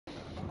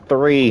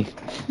3.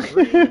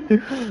 Three?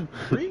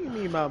 Three? You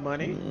mean about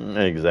money?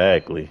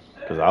 Exactly.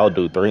 Because I'll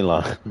do 3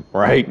 line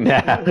right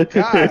now. Oh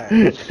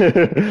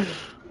God.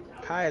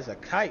 High as a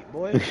kite,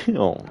 boy.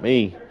 Oh,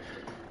 me.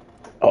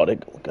 Oh, they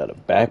got a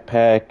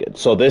backpack.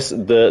 So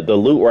the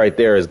loot right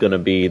there is gonna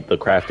be the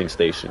crafting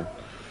station.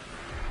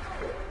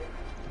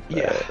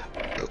 Yeah.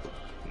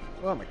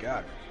 Oh my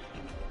God.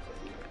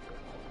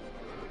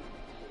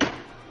 You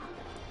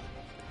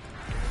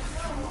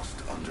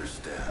must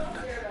understand,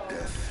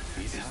 death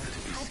is to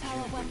be High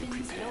power seen when you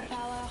weapons, low prepared.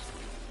 power.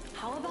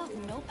 How about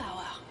no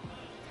power?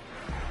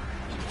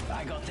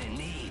 I got the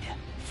need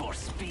for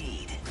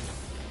speed.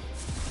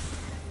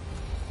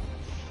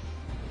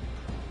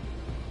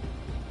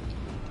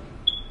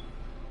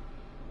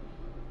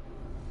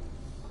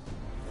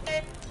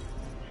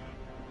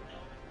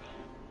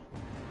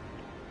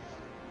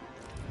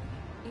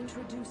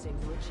 Introducing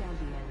your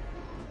champion.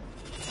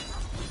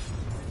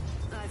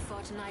 I've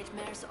fought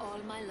nightmares all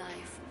my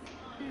life.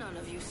 None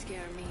of you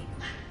scare me.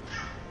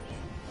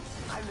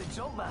 I'm the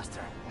jump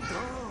master.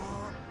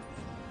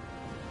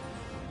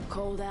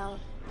 Cold out?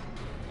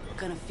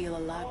 Gonna feel a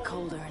lot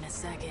colder in a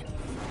second.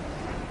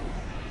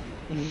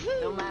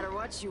 No matter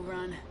what you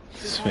run.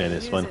 This man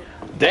is fun.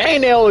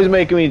 Dang, they always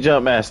making me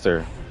jump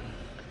master.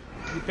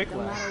 You pick No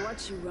one. matter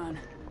what you run,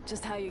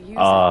 just how you use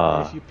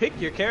it. If you pick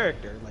your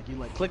character, like you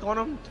click on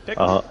them to pick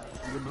them,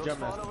 you would jump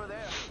master. Over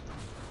there.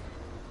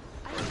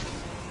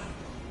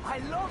 I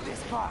love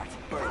this part.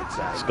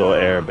 Let's go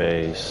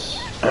airbase.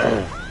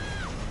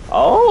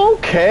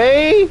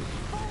 Okay.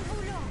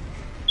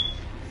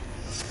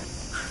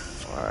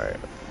 Alright.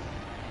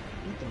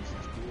 He thinks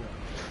he's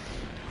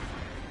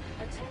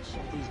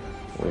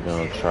cool. We're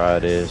gonna try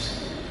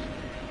this.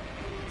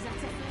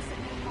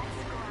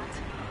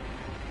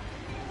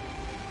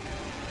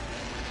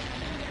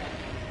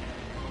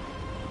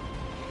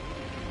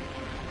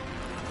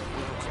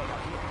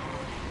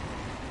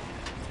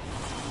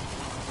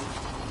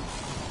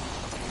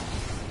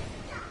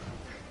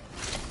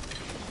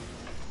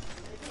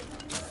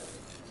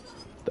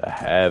 The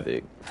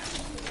Havoc.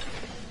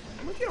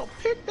 Look, you don't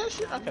pick that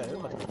shit. Okay, I'm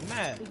about to get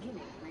mad.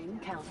 Beginning ring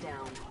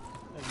countdown.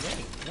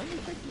 Hey, let me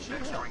pick this shit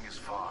Next up. ring is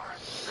far.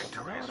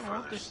 Victory I is don't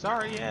want further. this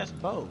sorry ass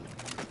bow.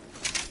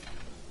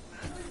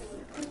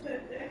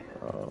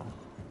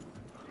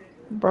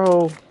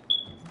 Bro.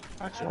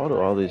 Actually, Why do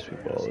all these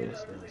people see,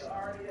 always... this.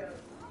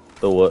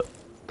 The what?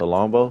 The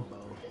longbow? Bow.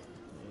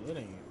 Yeah, it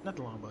ain't not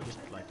the longbow, just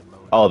like the bow.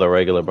 Oh, the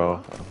regular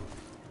bow.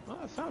 Well,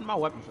 I found my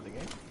weapon for the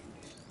game.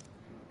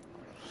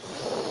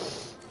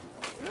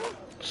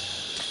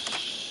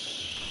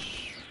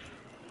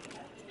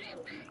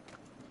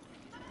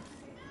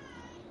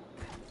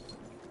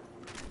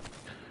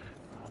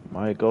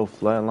 Might go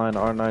flatline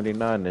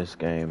R99 this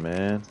game,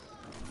 man.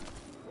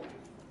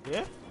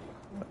 Yeah.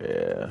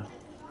 Yeah.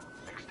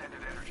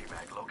 Extended energy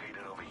mag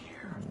located over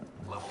here.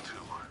 Level 2.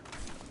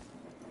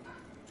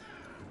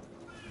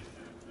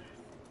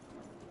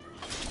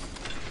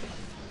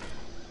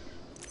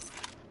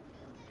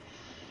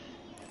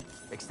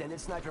 Extended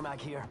sniper mag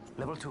here.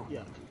 Level 2.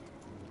 Yeah.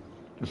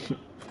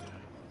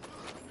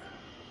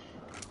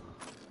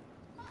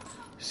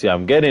 See,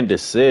 I'm getting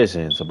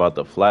decisions about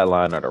the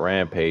flatline or the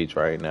rampage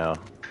right now.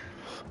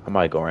 I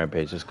might go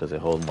rampage just because it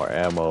holds more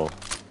ammo.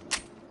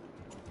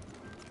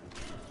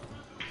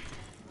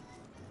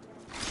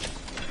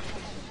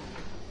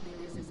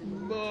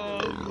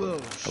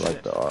 I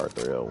like the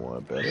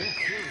R301 better.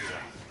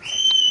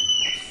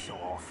 Show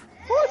off.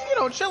 Well, if you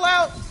don't chill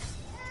out.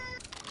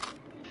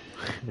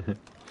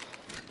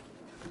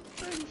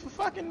 For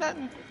fucking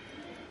nothing.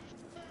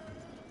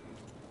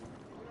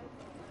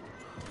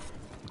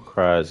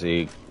 Cry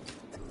Zeke.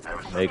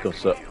 Make him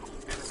so. Enemy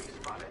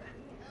spotted.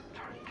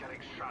 Target getting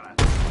shot at.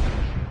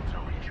 Shields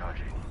are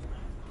recharging.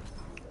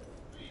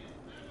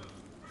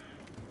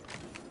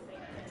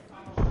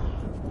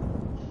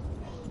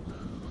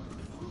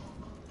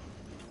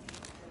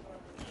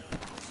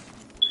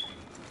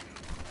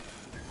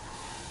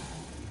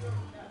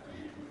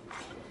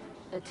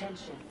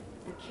 Attention.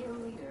 The kill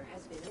leader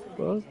has been What?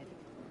 eliminated.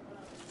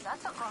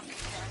 That's a grumpy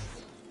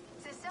test.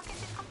 The circuit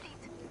is complete.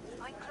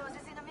 Ring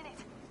closes in a minute.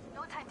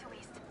 No time to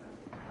waste.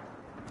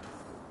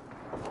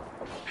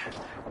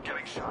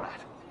 Getting shot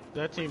at.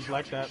 That team's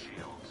like that.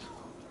 Shields.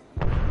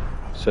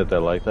 Said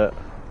that like that.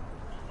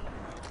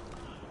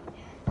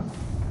 The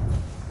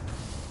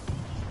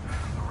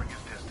ring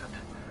is distant.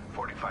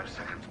 45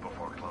 seconds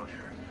before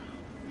closure.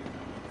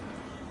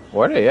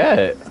 Where they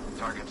at?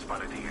 Target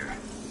spotted here.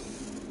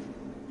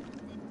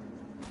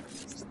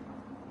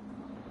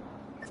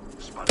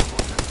 Spotted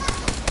one.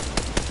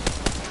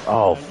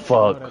 Oh, You know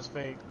fuck. that's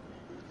fake.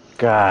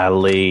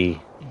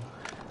 Golly.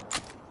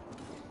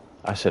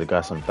 I should have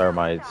got some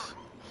thermites.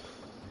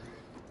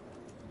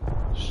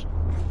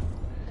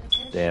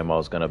 Damn, I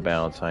was gonna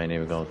bounce. I ain't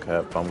even gonna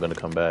cap. I'm gonna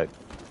come back.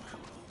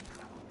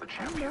 The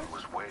champion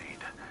was weighed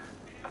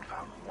and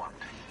found wanting.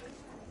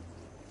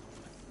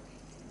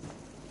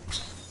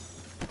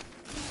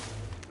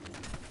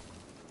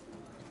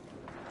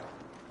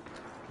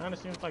 Kinda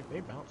seems like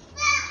they bounced.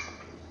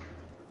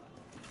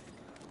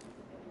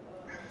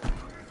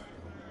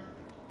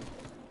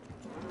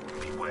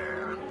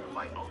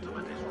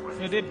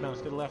 It did bounce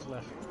to the left.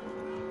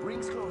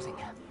 Ring's closing.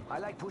 I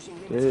like pushing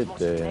limits Did as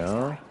much as the they, next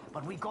huh? guy,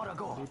 but we gotta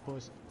go. They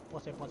pause it.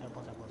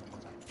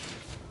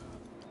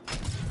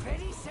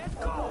 Ready,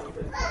 set, go!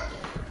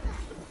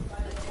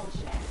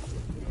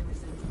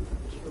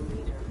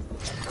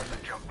 There's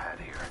a jump pad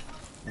here.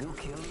 New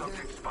kill leader?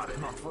 Subject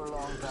spotted. Not for a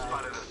long time.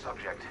 Spotted a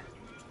subject.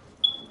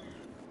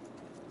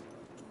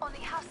 Only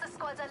half the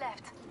squads are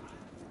left.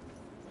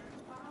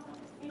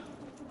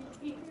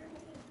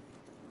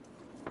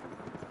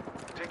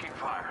 Taking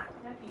fire.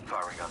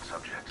 Firing on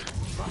subjects.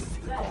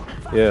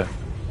 Yeah.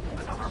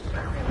 Another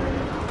variant.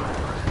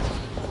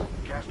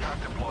 Gas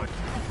trap deployed.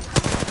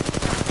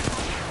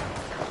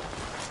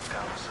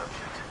 Down the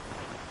subject.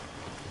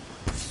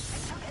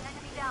 Took an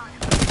enemy down.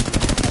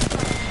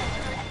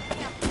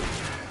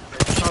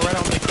 Oh, right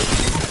on me.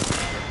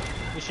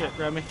 Good shit,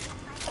 grab me.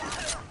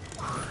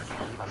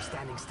 I'm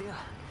standing still.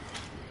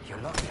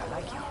 You're lucky I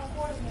like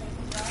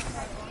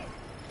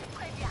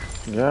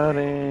you. Got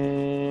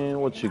it.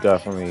 What you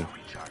got for me?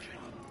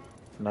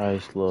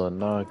 Nice little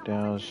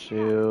knockdown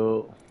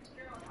shield.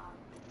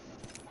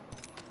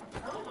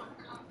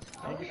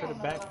 Thank you for the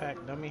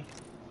backpack, dummy.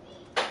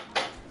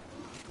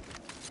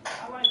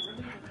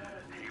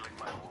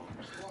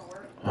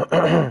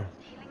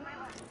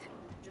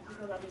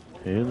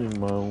 Healing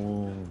my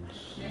wounds.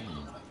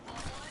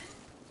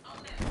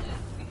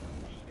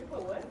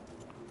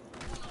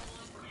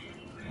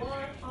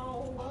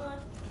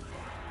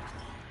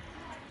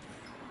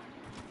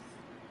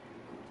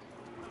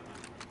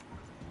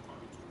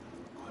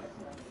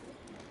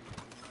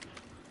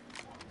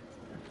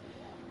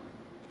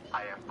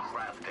 I am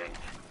crafting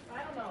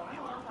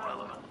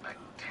irrelevant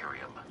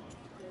bacterium.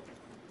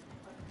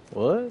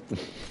 What?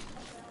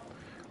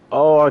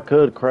 Oh, I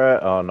could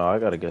craft. Oh no, I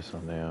gotta get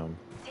some damn.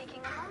 Taking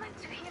a moment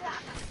to heal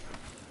up.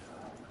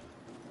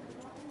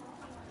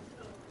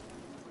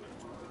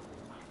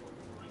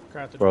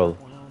 Crafted Bro.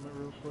 one element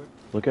real quick.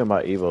 Look at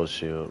my Evo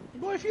shield.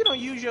 Boy, if you don't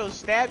use your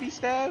stabby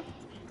stab,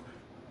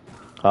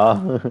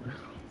 Huh?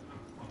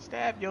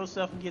 stab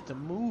yourself and get to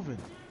moving.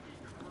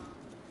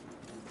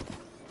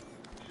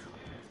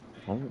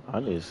 I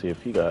need to see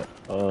if he got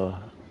a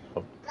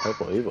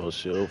purple Evo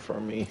shield for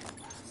me.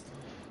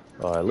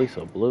 Or at least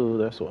a blue.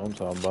 That's what I'm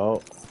talking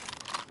about.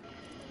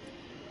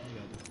 You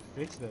gotta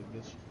fix that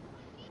bitch.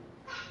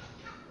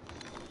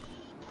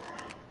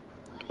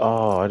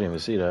 Oh, I didn't even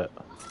see that.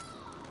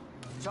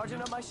 Charging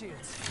up my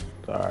shields.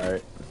 All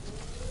right.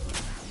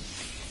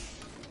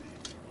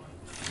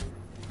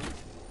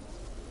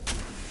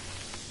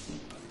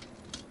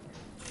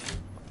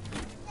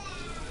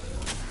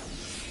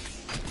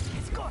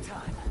 It's go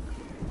time.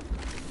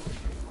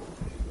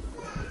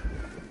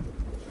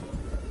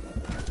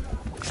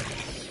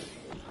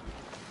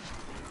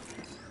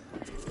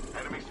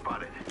 Enemy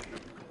spotted.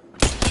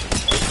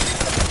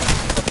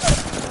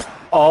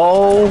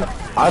 Oh,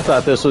 I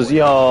thought this was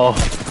y'all.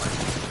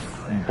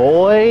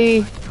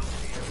 Boy,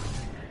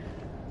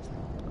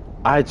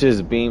 I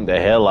just beamed the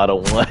hell out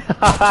of one.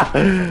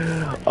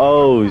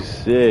 Oh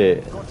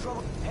shit. Got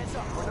trouble. Heads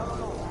up. We're not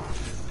alone.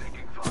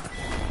 Taking fire.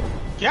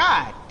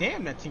 God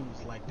damn, that team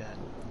was like that.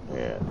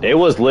 Yeah, they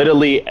was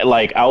literally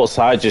like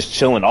outside just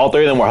chilling. All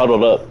three of them were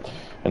huddled up,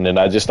 and then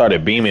I just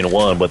started beaming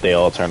one, but they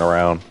all turned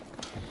around.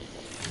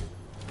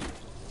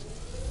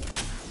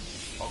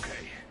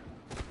 Okay.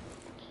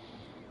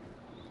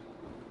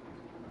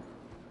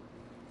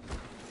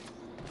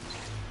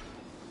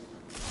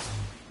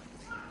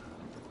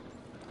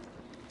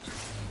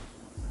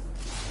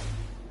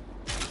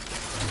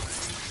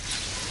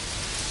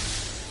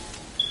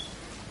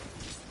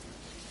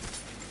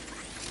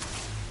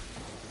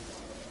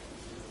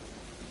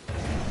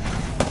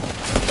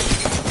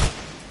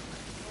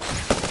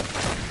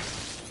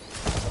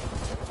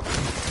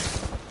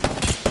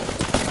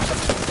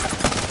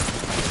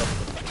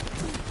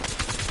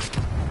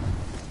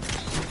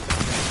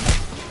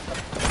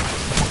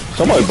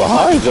 Somebody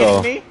behind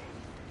y'all. Me?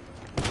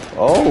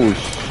 Oh,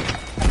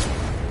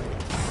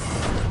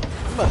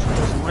 You must put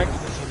some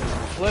records in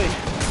this play.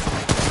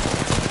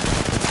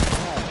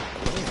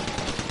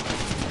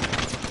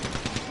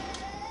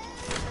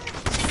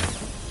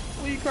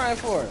 What are you crying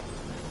for?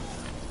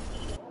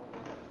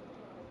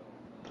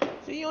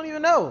 See, you don't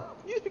even know.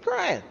 You just be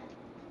crying.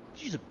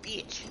 She's a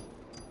bitch.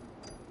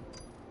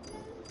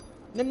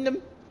 Num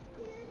num.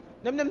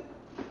 Num num.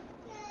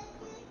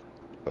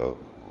 Oh.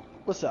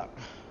 What's up?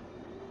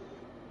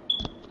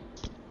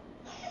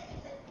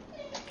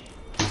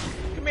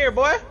 Come here,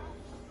 boy.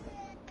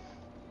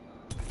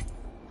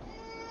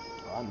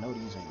 Oh, I know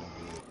these ain't no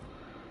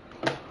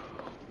good.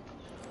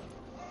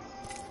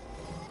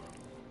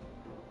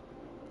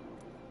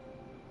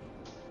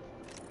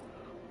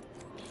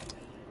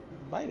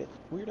 Bite it,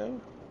 weirdo.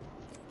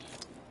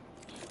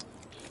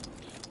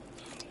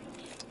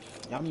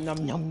 Yum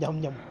yum yum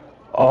yum yum.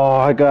 Oh,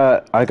 I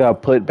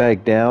got put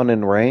back down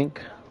in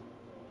rank.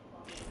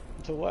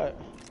 To what?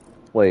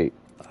 Wait,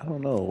 I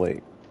don't know.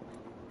 Wait.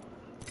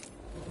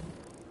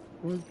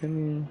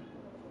 Working.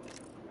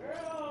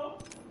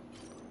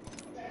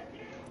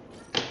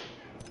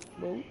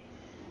 Bro.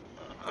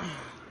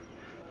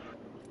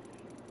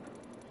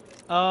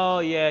 Oh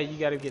yeah, you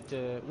gotta get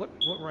to what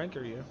rank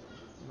are you?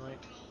 Right.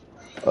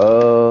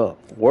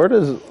 Where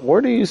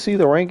do you see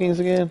the rankings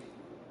again?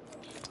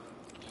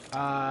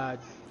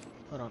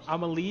 Hold on.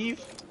 I'ma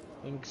leave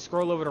and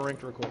scroll over to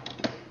ranked real quick.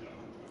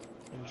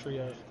 In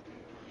trios.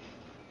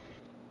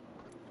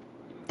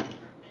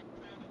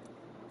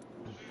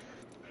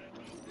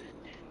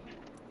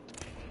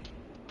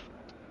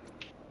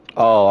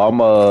 Oh,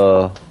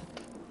 I'm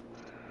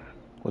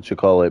what you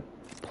call it?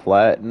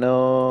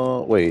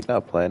 Platinum. Wait,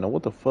 not platinum.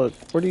 What the fuck?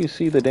 Where do you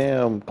see the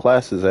damn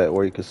classes at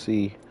where you can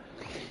see?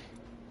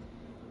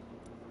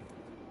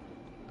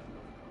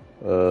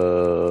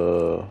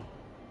 Uh,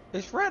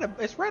 It's right.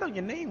 It's right on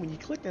your name when you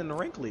click in the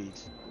rank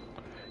leads.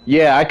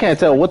 yeah, I can't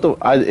tell. What the?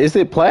 Is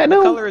it What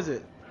platinum? color is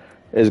it?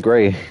 It's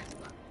gray.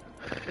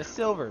 It's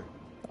silver.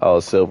 Oh,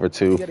 silver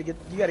too. You gotta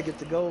get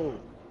the gold.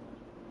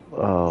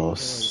 Oh.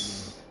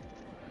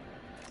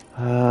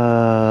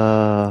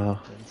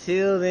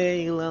 Until then,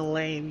 you little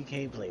lame. You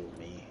can't play with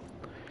me.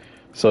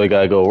 So you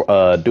gotta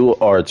go duo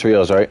or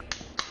trios, right?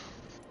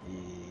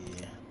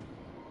 Yeah.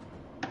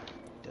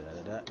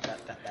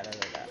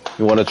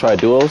 You want to try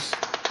duos,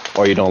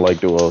 or you don't like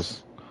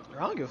duos?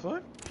 I don't give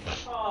a fuck.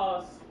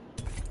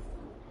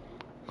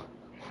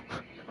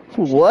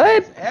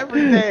 What?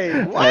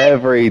 Everything. What?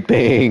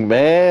 Everything,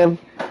 man.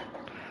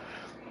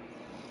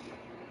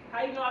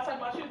 How you know I talk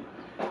about you?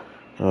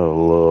 Oh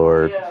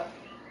Lord. Yeah.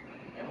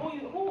 And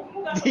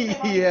who got the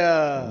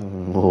Yeah.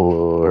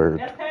 Lord.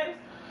 That's Patty?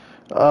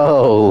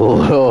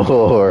 Oh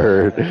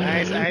Lord. I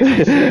ain't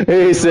say shit.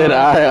 He said,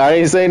 I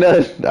ain't say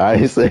nothing. I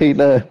ain't say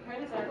nothing.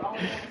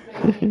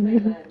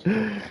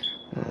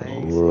 I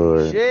ain't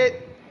Lord. say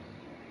shit.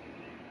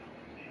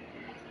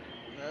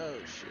 Oh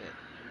shit.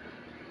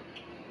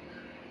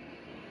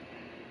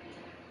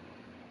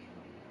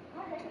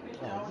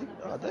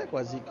 Oh, that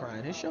was Zeke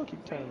crying. His show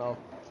keep turning off.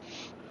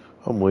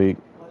 I'm weak.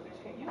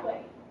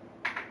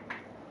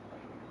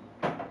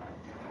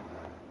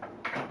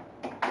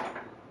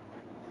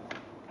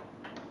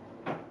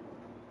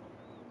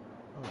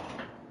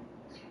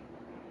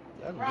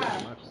 I'm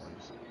getting my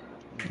coins.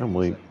 I'm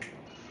weak.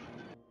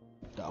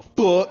 The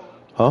fuck?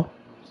 Huh?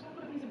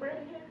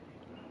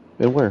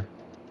 And where?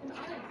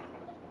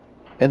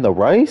 In the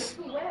rice?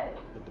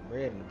 Put the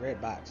bread in the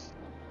bread box.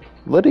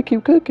 Let it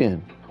keep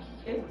cooking.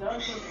 It's done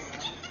cooking.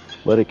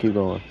 Let it keep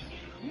going.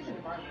 You can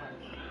burn rice.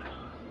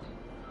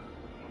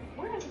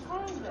 Where is the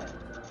coins at?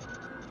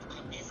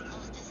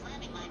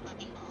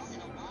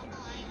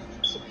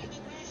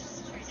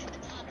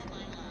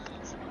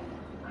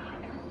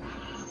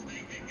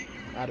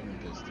 I'd have been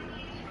pissed too.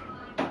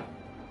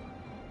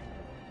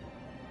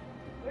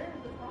 Where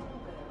is the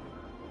coins at?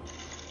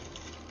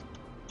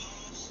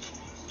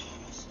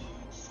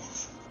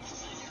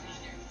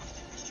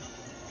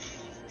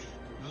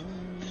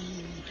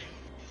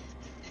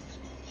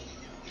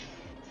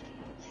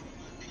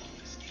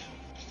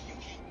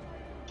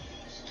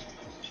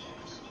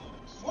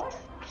 What?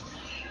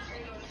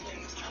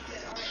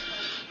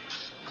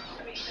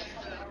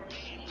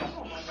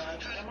 Oh my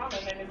god. And my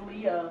name is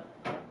Leah.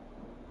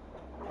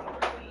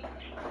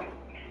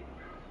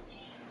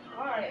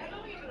 Alright.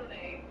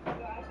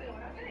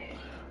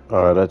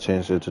 Alright, I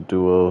changed it to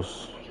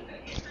duos.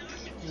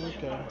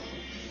 Okay.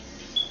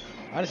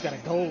 I just got a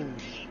gold.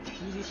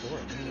 Use this for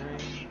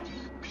it.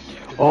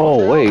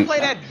 Oh, wait. Play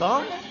that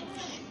bum.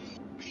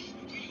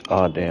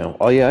 Oh, damn.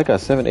 Oh, yeah, I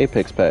got 7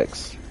 Apex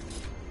packs.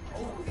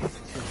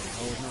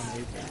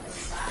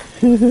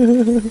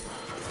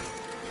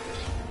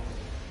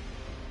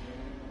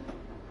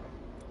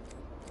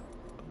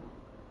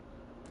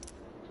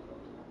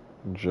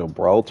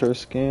 Gibraltar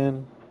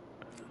skin.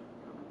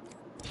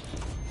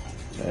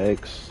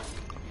 X.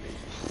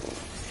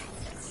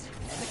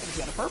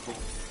 Got a purple.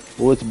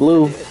 Oh, it's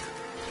blue.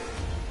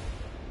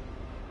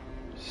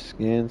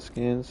 Skins.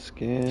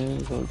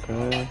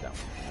 Okay.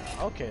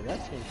 Okay,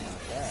 that's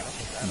not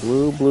bad.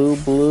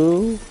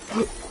 Blue.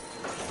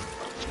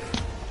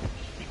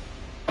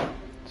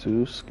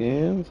 2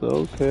 skins.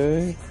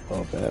 Okay.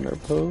 Oh, banner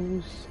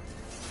pose.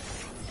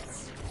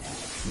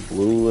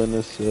 Blue and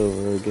the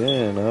silver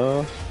again,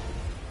 huh?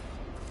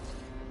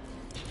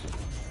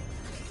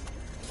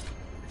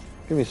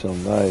 Give me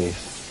some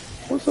nice.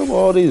 What's up with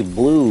all these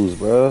blues,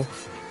 bro?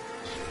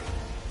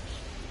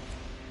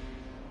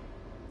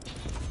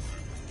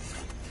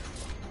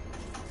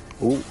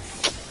 Ooh.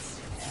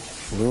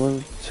 Blue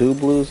and 2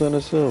 blues and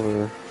a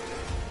silver.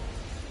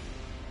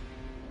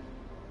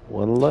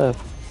 1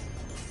 left.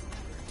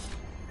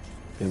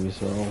 Give me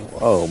some.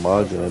 Oh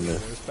my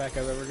goodness. Worst pack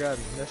I've ever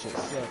gotten. That shit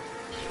sucked.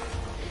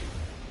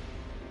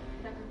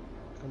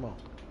 Come on.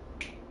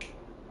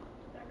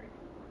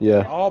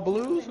 Yeah. All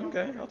blues?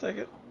 Okay, I'll take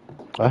it.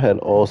 I had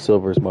all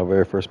silvers my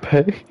very first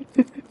pack.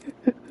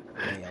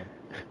 Damn.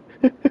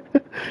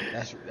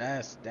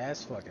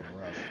 That's fucking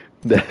rough.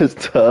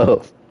 That's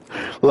tough.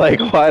 Like,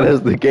 why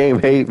does the game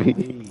hate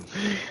me?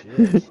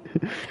 Shit.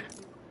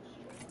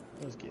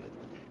 Let's get it.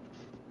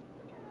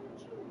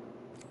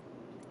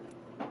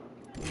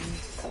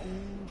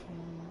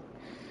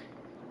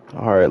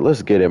 Alright,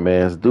 let's get it,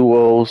 man. It's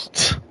duos.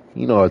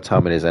 You know what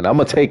time it is, and I'm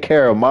gonna take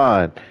care of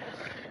mine.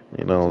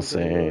 You know what I'm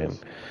saying?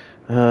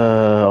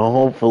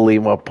 Hopefully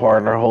my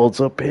partner holds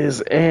up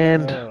his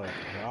end, Oh,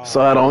 God.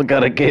 so I don't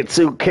gotta get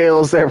 2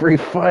 kills every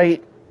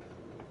fight.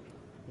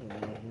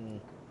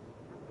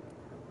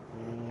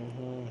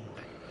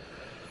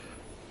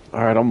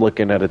 All right, I'm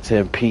looking at a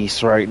 10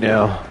 piece right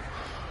now.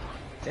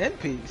 10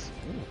 piece.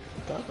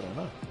 Talking,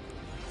 huh?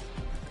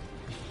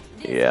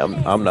 Yeah,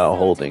 I'm not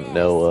holding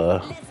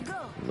no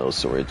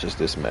syringes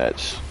this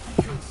match. Say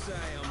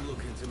I'm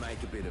looking to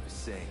make a bit of a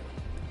scene.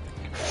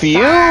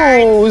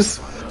 Fuse!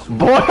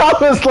 Boy, I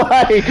was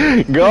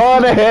like, go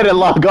on ahead and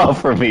log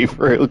off for me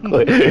real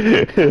quick.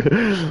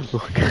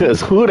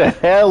 Because who the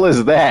hell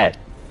is that?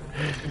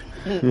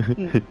 Oh,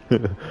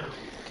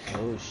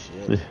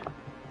 shit.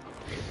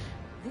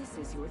 This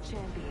is your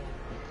champion.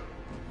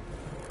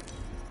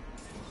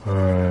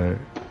 Alright.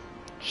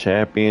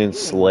 Champion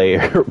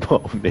Slayer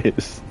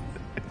bonus.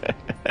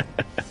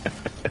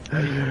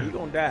 He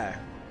gonna die.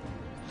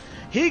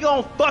 He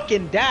gonna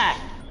fucking die.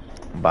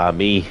 By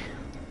me.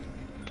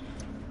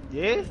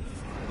 Yeah?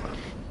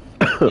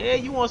 Yeah,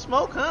 you want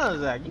smoke, huh,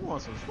 Zach? You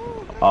want some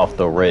smoke? Off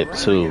the rip,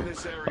 too.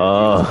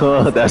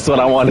 That's what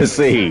I want to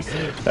see.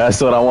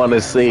 That's what I want to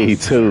see,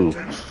 too.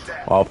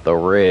 Off the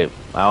rip.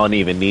 I don't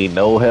even need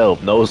no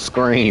help, no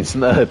screens,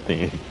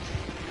 nothing.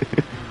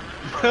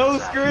 No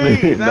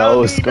screens.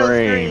 No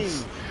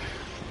screens.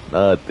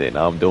 Nothing.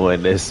 I'm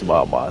doing this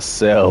by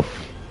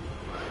myself.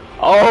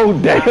 Oh,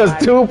 there's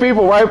 2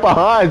 people right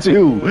behind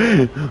you.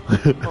 Oh,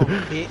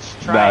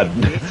 bitch. Try it,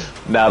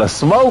 bitch. Now the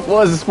smoke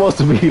wasn't supposed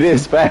to be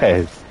this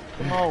fast.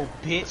 Come on,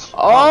 bitch.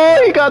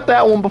 Oh, he got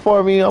that one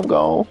before me. I'm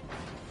gone.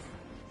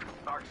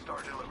 Arc Star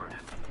delivered.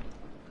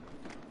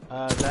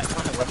 Zach, come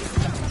on.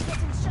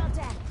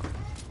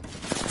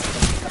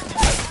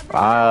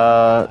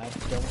 Uh, I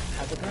don't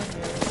have a gun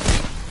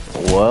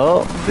yet.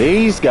 well,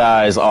 these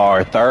guys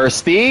are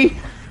thirsty.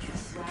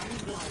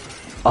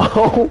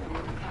 Oh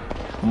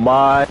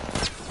my!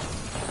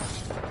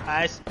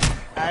 I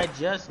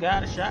just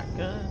got a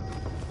shotgun.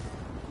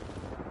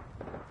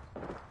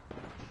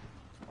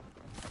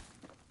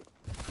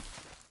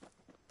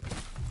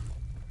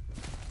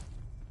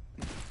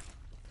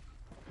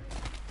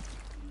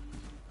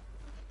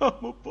 I'm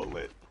a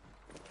bullet.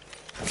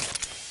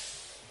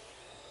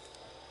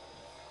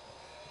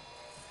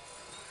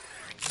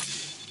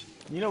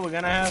 You know we're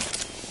gonna have?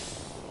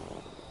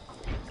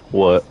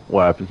 What?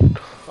 What happened?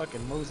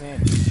 Fucking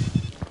Mozambique.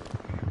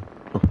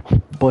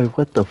 Boy,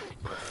 what the?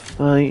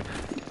 And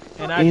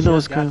I you know just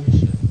what's got kind this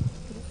shit.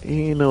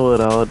 You know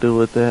what I'll do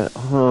with that?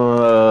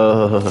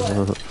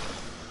 Oh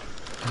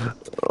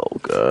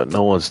god,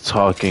 no one's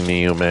talking to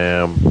you,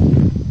 ma'am.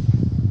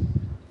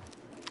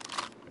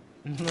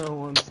 No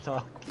one's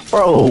talking.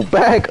 Bro,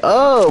 back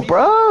up,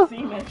 bro.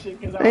 Seen that shit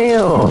 'cause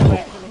Damn. I was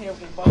back in here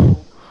with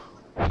balls.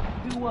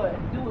 Do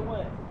what? Do it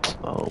what?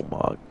 Oh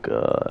my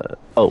god.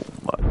 Oh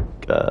my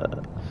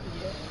god.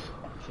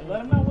 So let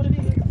them know what it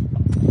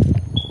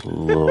is.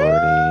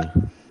 Lordy.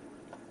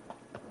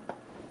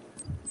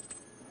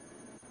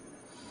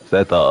 Is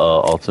that the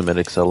ultimate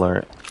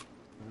accelerant?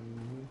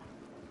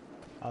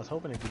 I was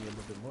hoping it'd be a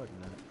little bit more than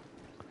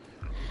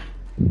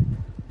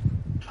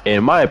that.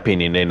 In my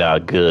opinion, they're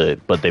not good,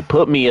 but they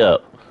put me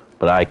up.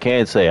 But I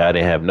can say I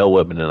didn't have no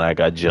weapon and I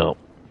got jumped.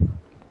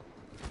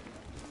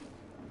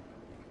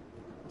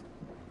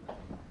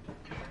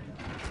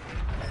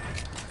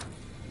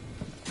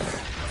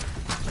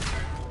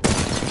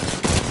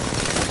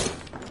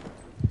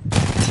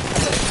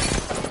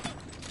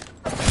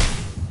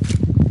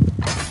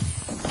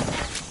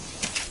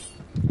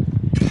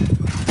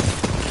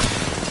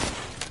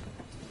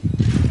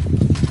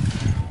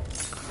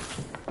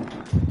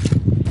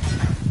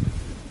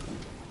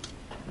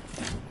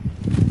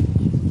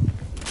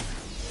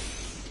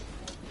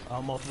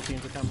 Multiple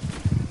teams are coming.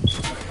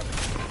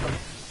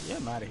 Yeah,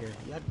 I'm out of here.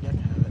 Y'all can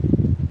have it.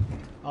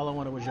 All I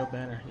wanted was your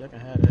banner. Y'all can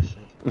have that shit.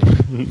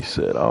 He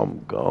said,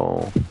 I'm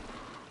gone.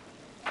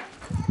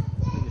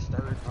 Niggas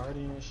started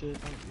partying and shit.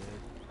 I'm good.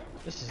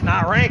 This is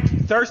not ranked, you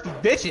thirsty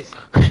bitches.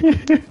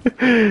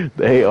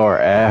 They are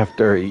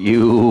after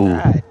you.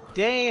 God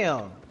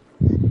damn.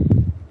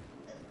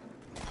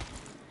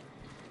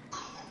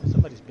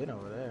 Somebody's been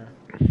over there.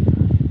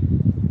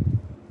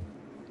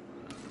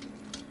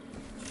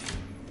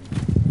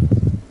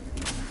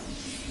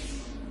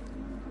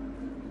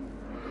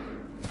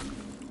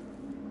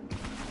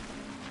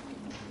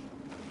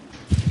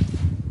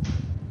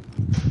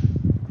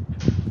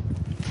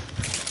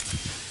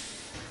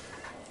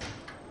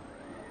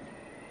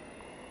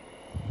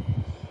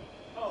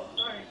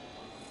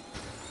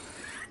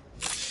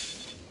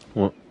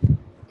 What?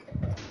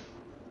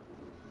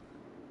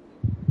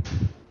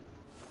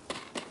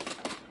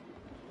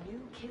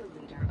 New kill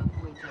leader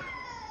appointed.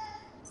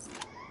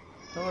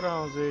 Hold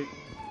on, Zeke.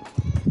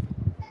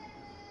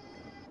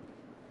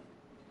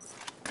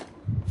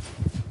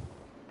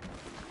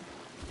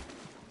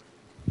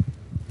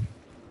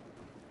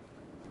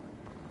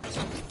 You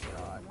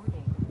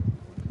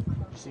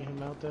see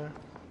him out there?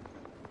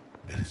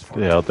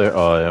 They out there?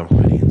 Oh, yeah.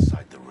 Already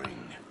inside the ring.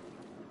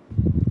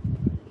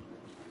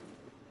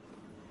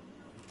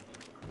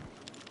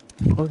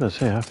 was gonna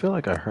say, I feel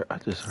like I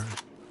just heard.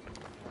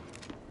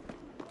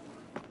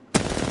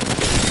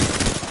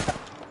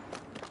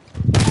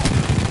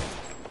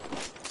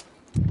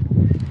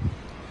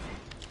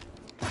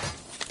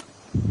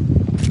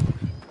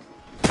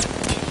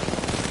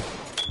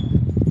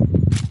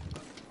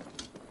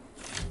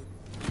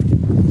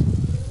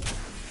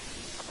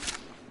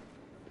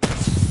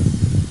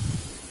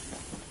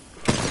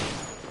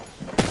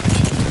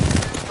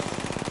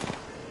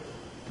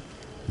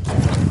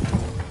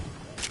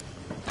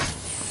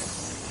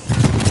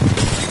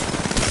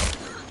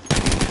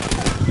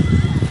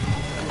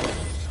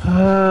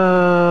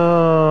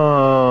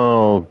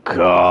 Oh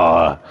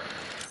God!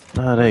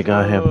 Now they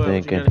got him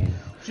thinking.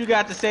 What you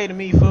got to say to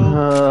me, fool?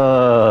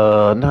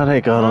 Now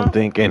they got him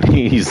thinking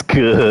he's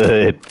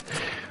good.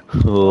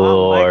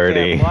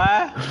 Lordy,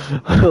 like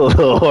that,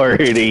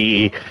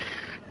 Lordy.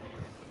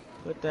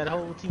 Put that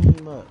whole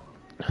team up.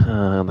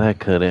 That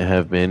couldn't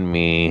have been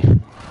me.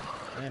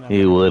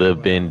 He would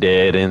have been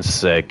dead in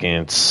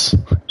seconds.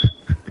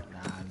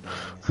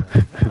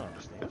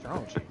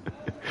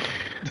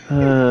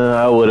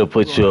 I would have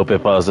put you up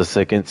if I was a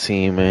second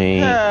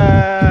teammate.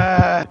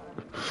 That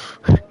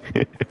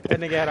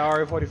nigga had an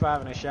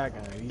RA-45 and a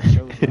shotgun. He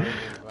chose the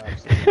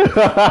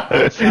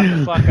RA-45. Shot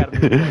the fuck out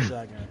of me with that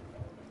shotgun.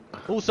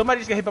 Ooh,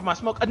 somebody just got hit by my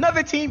smoke.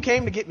 Another team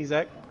came to get me,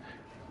 Zach.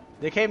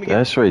 They came to get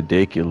That's me.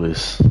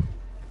 ridiculous.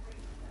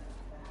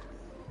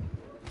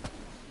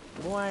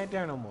 Boy, I ain't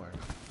there no more.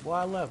 Boy,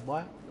 I left,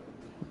 boy.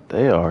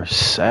 They are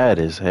sad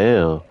as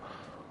hell.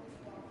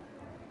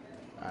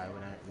 Alright,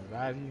 when I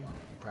revive you, you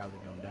probably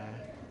gonna die.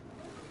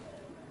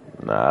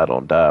 Nah, I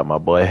don't die, my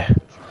boy.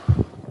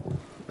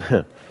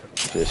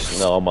 Just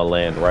know I'ma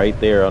land right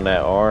there on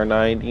that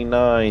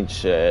R99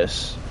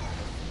 chest.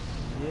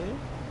 Yeah?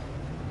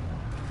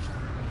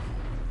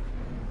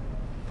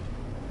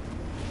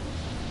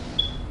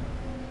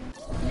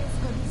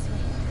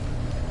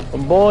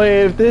 Boy,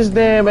 if this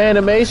damn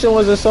animation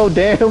wasn't so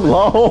damn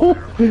long.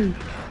 Dude,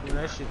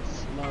 that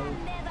shit's slow.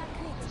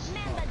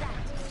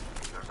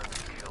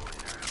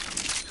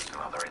 Just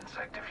another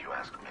insect if you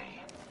ask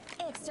me.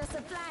 Extra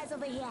supplies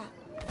over here.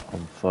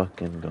 I'm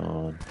fucking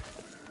gone.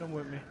 Come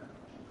with me.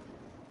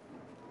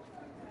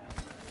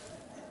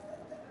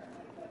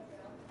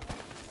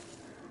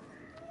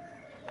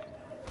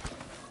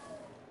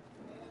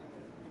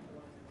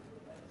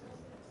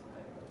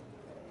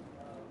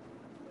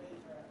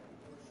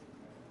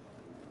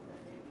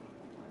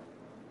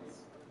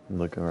 I'm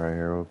looking right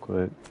here real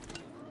quick.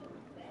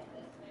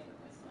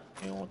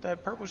 You don't want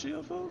that purple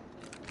shield, fool?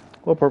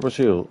 What purple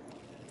shield?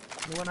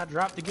 The one I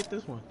dropped to get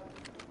this one.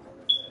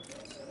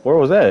 Where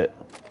was that?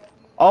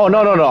 Oh,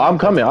 no. I'm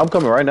coming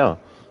right now.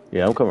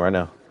 Yeah, I'm coming right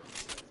now.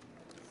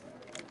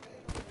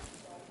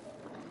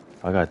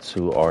 I got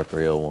 2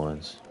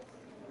 R301s.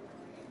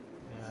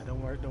 Yeah,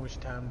 don't worry. Don't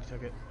waste your time. You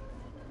took it.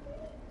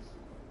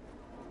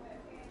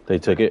 They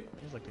took it?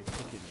 It was like they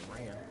took it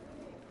and ran.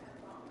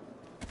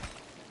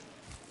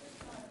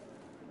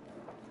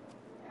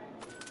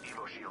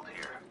 Evo shield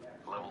here.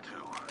 Level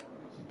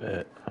 2.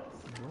 Bet. Go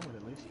with it,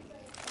 at least.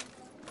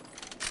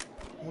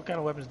 What kind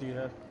of weapons do you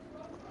have?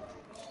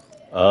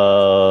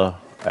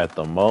 At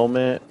the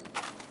moment,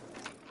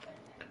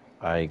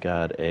 I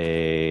got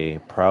a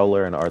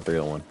Prowler and an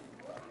R301.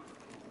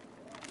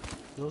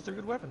 Those are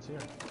good weapons, yeah.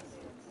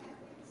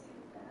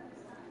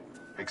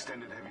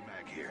 Extended heavy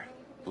mag here.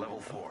 Level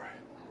 4.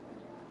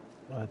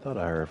 I thought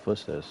I heard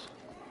footsteps.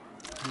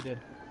 You did.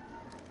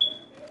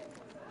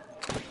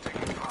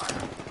 Taking fire.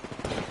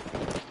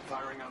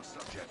 Firing on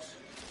subjects.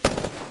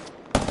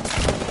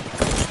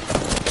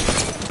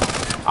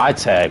 I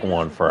tagged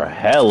one for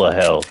hella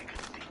health. Take a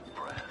deep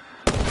breath.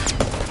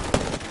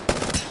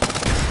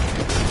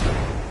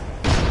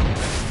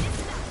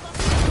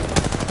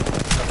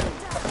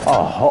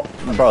 Oh,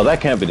 bro,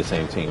 that can't be the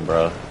same team,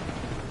 bro.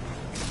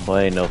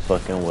 Boy, ain't no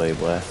fucking way,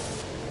 boy.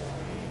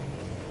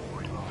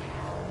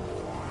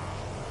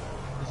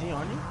 Is he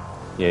on you?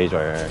 Yeah, he's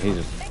right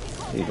here.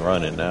 He's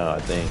running now, I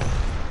think.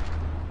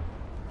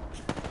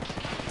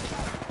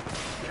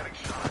 Getting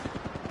shot.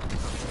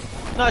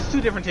 No, it's 2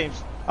 different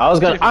teams.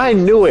 I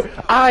knew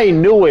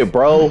it,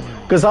 bro.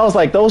 Cause I was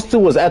like, those 2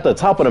 was at the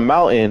top of the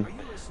mountain,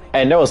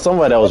 and there was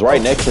somebody that was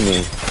right next to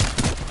me.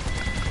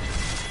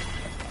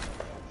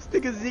 This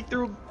nigga Zeke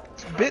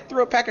bit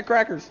through a pack of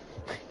crackers.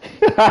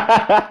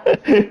 What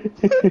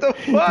the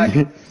fuck?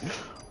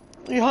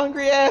 You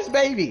hungry ass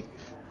baby.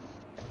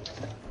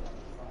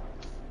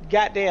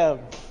 Goddamn.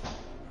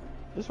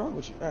 What's wrong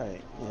with you?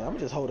 Alright, yeah, I'm gonna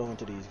just hold on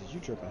to these because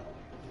you tripping.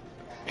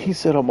 He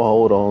said, "I'ma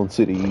hold on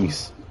to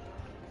these."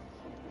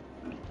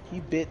 He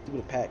bit through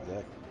the pack,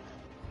 Zach.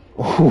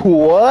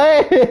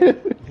 What?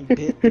 He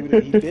bit through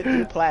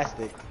the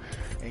plastic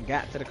and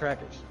got to the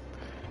crackers.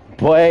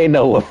 Boy, ain't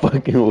no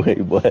fucking way,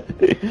 boy.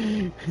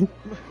 He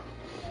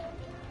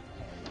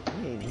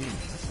ain't eating, I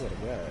swear to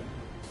God.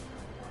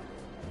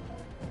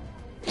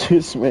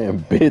 This man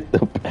bit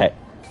the pack.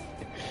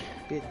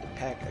 Bit the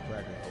pack of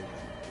crackers open.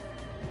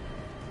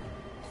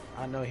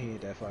 I know he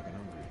ain't that fucking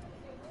hungry.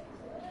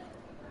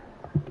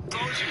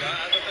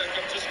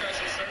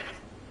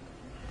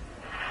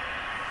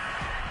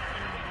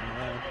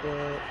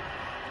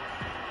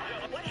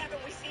 What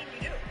haven't we seen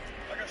you do?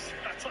 Like I said,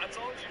 I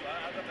told you,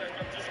 I'm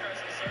just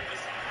scratching the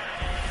surface.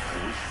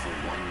 I wish for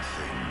one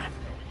thing.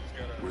 We just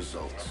gotta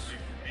Results.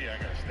 Yeah,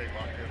 I gotta stay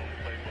locked in on the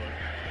playbook.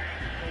 I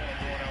don't want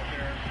to go out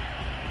there.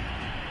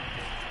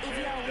 If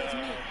you're with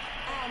me,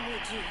 I'm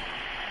with you.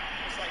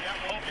 It's like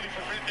I'm hoping to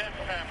prevent that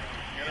from happening,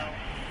 you know?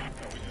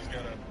 So we just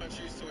gotta punch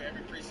used to it.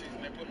 Every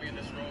preseason they put me in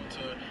this role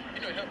to,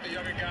 help the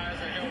younger guys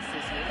and help.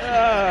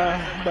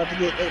 I'm about to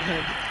get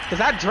 800.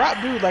 Cause I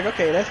dropped dude like,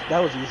 okay, that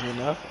was easy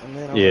enough. And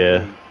then I was Yeah.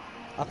 like, wait,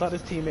 I thought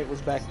his teammate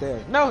was back there.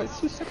 No, it's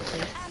 2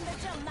 seconds.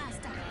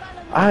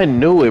 I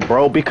knew it,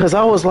 bro, because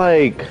I was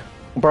like,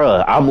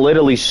 bruh, I'm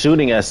literally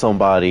shooting at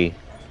somebody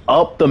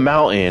up the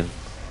mountain,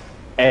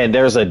 and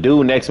there's a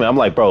dude next to me. I'm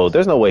like, bro,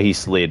 there's no way he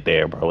slid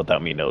there, bro,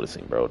 without me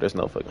noticing, bro. There's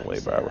no fucking way,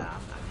 bro.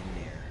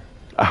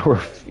 I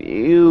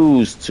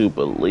refuse to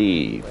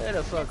believe. Where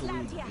the fuck are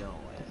we going?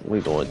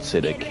 We're going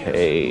to the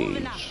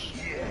cage.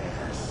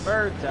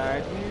 Bird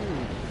died.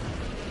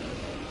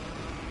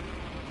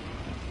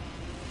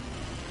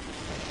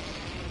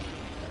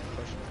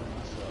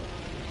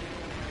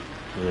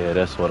 Yeah,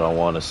 that's what I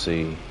want to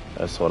see.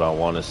 That's what I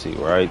want to see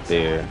right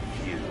there.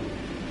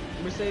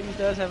 Mercedes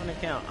does have an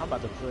account. I'm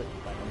about to put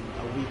like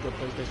a week of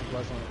PlayStation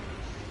Plus on it.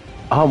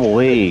 I'm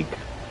weak.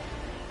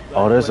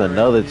 Oh, there's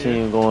another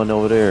team going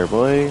over there,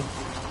 boy.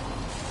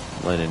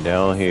 Landing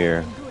down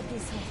here.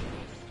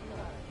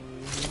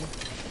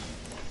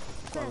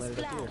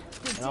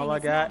 And all I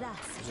got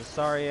is a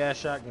sorry ass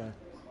shotgun.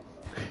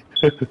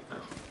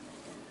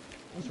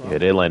 Yeah,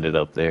 they landed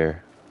up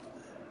there.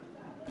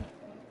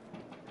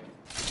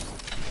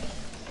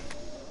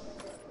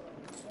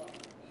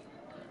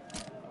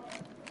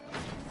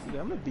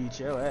 Yeah, I'm gonna beat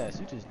your ass.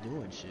 You just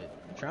doing shit.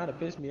 You're trying to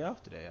piss me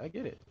off today. I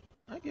get it.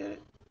 I get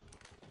it.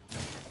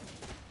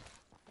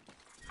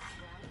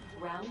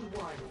 Round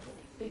 1.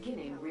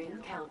 Beginning ring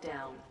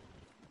countdown.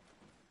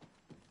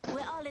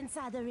 We're all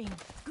inside the ring.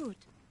 Good.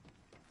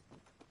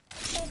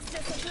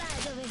 Extra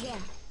supplies over here.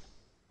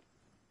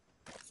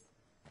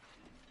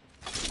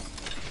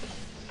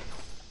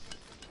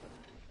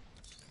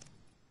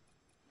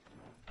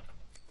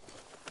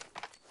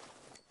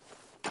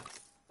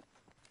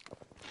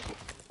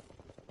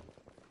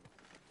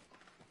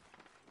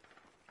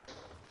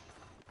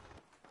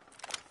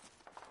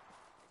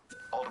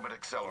 Ultimate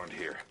accelerant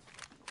here.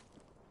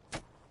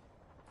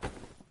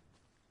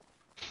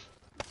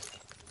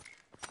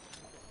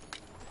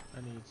 I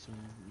need some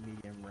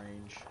medium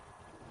range.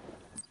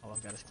 All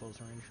I've got is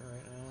close range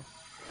right now.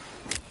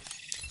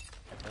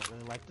 I don't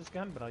really like this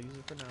gun, but I'll use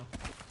it for now.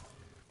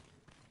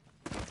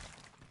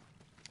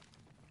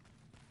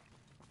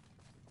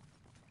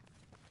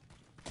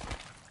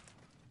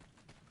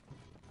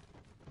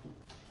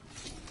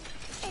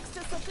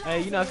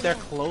 Hey, you know if they're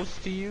close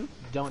to you,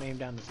 don't aim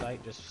down the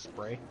sight, just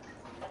spray.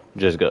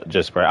 Just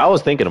spray. I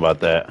was thinking about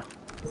that.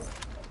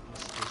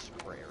 Just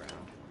spray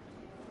around.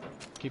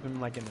 Keep them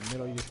like in the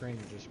middle of your screen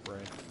and just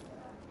spray.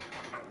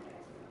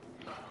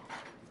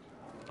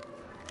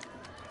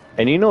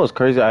 And you know what's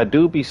crazy? I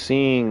do be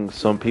seeing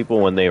some people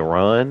when they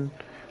run,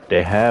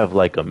 they have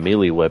like a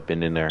melee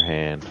weapon in their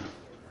hand.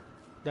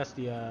 That's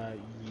the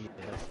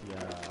that's the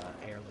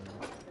heirloom.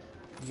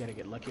 You gotta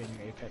get lucky in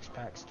your Apex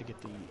packs to get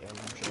the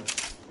heirloom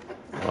shots.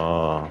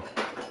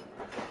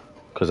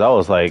 Cause I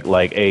was like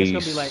a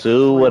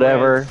Sue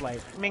whatever.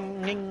 Like,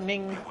 ming, ming,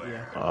 ming.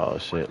 Yeah. Oh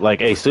shit!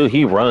 Like a Sue,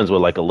 he runs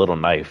with like a little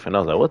knife, and I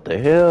was like, what the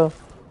hell?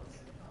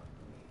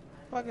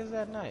 Fuck is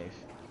that knife?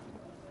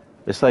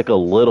 It's like a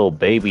little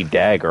baby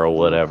dagger or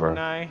whatever.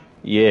 Knife.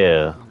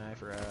 Yeah. Knife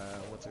for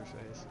what's her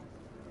face?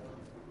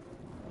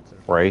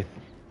 Wraith.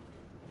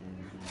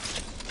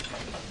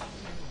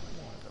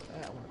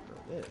 I want to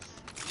throw this.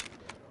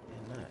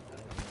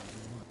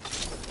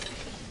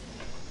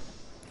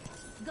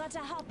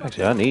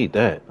 Actually, I need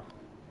that.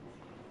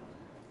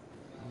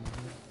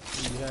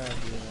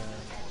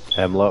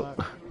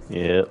 Hemlock.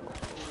 Yep.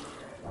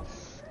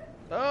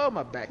 Oh,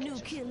 my back. New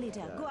kill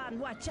leader, go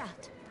and watch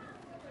out.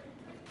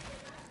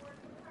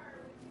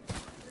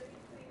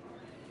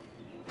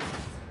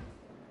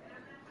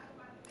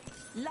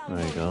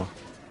 There you go.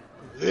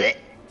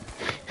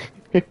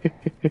 I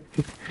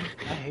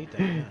hate that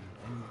gun. And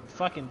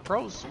fucking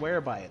pros swear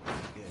by it.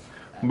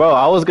 Bro,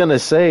 I was gonna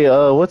say,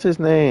 what's his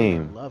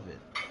name? Love it.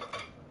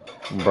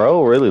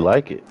 Bro, really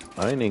like it.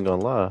 I ain't even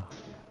gonna lie. I don't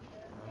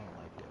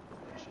like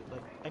that shit.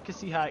 Like, I can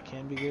see how it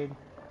can be good.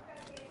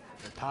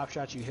 The pop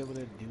shots you hit with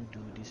it do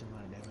a decent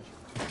amount of damage.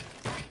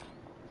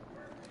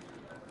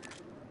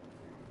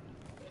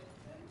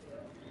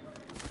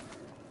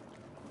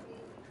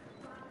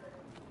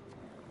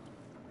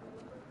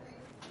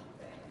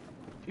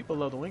 People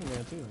love the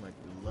wingman too. Like,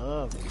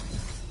 love it.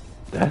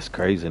 That's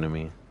crazy to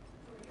me.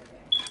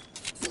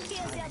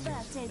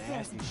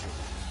 Nasty shit.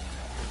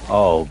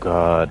 Oh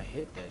god. I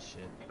hit that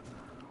shit.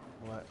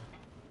 What?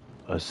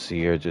 A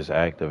seer just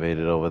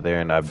activated over there,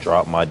 and I've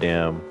dropped my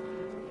damn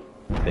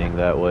thing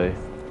that way.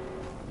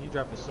 You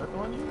dropped a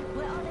circle on you?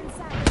 We're all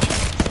inside.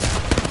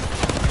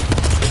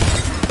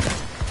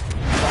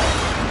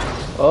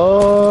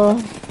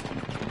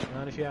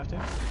 if you have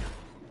to.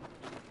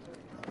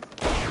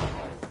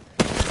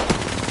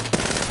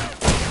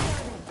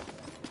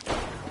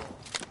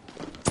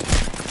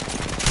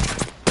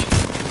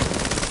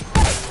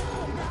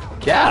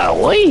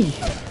 Golly.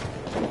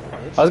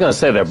 I was gonna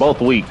say they're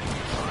both weak.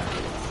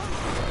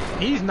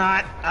 He's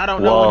not. I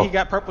don't know when he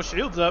got purple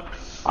shields up.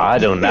 I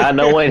do not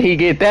know when he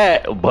get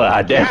that, but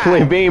I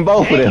definitely beam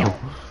both of them.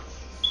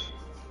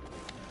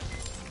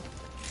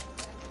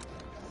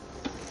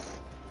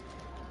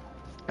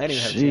 I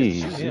didn't even have a chance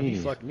to shoot him. He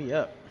fucked me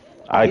up.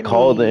 I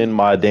called in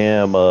my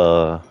damn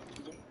I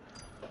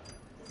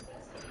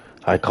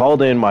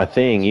called in my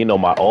thing, you know,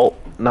 my ult,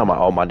 not my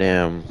ult, my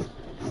damn,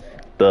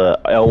 the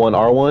L1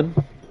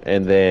 R1,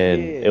 and then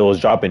it was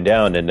dropping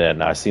down, and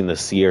then I seen the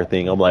seer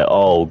thing. I'm like,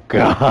 oh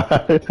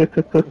god. God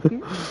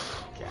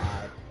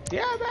damn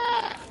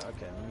it!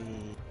 Okay,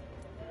 me.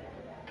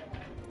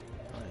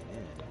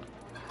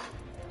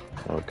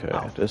 Okay,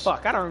 oh, this.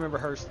 Fuck, I don't remember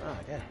her. Oh, god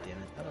damn it!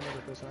 I don't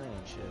remember her sign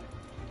and shit.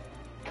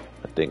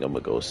 I think I'm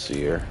gonna go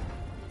seer.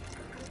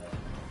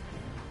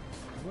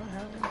 What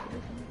happened?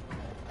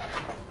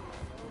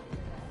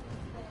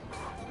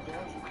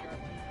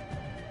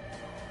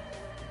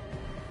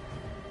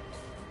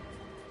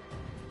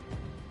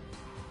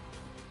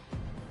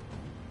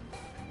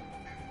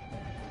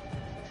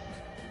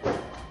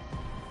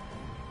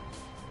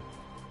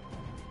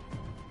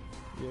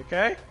 You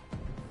okay?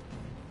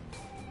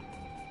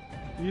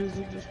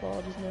 Music just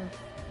fall just now.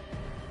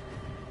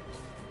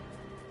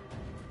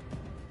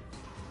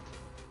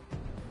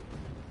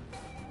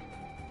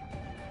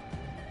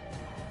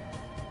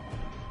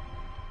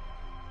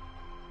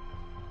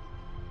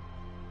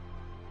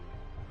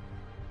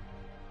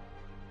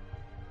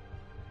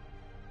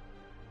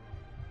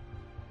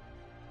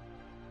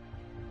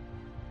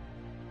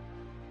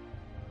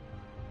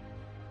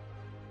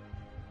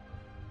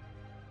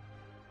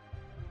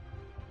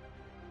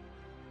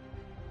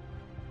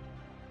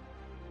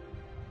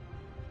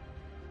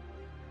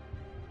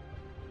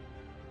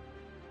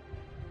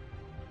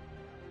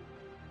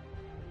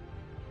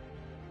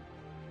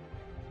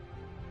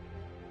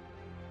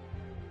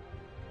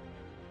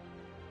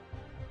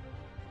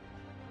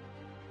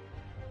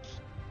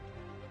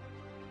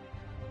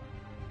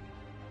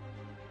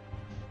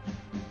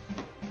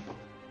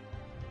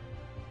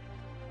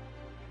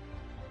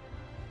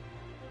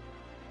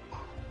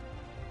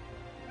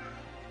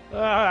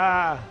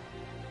 Ah!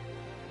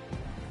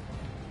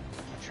 I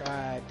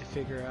tried to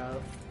figure out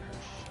her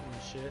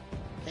shit.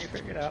 Can't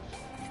figure it out.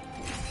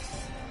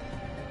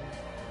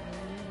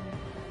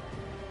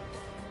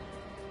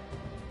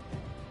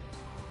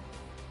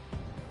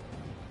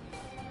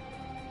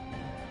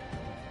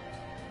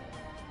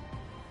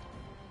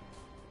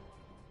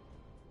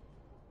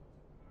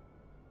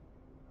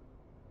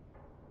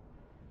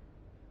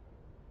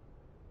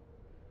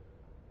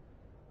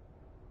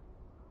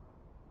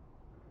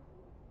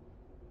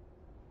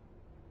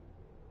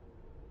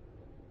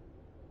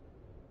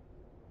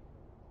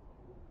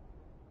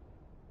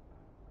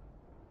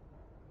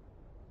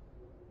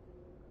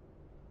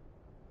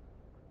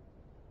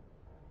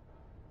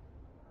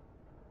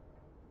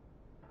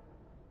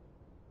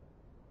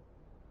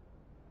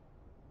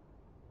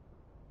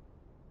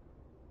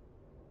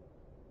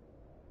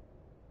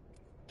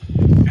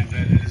 And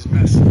that it is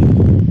messy.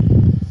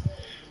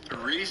 The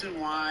reason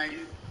why,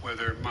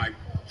 whether my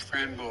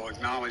friend will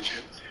acknowledge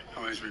it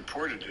or has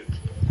reported it,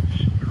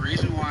 the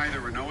reason why there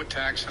were no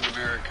attacks on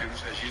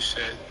Americans, as you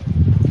said,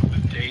 from the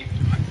date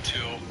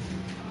until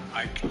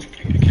I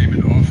came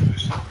into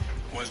office,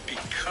 was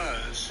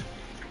because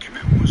the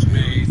commitment was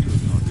made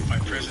by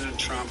President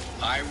Trump.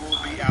 I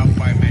will be out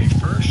by May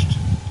 1st.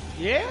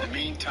 Yeah. In the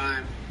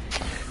meantime,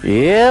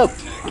 yep.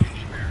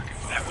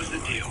 That was the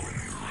deal.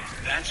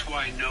 That's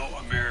why no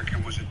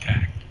American was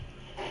attacked.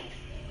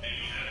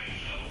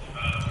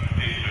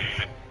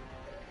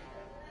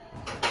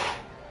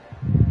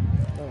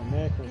 No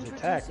American was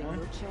attacked,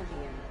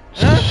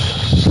 huh?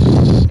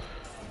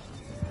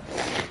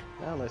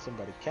 Sound like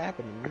somebody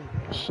capping to me.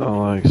 Sound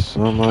like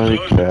somebody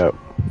cap.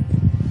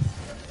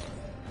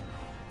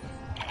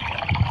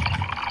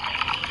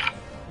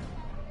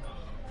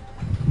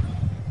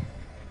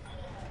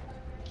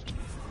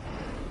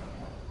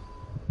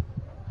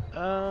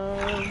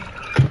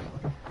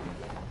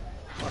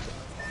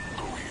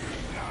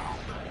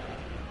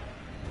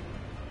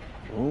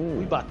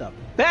 We about to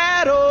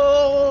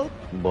battle.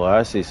 Boy,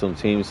 I see some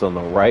teams on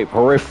the right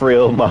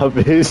peripheral of my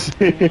vision.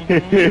 We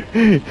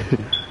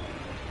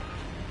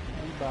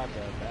about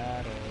to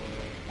battle.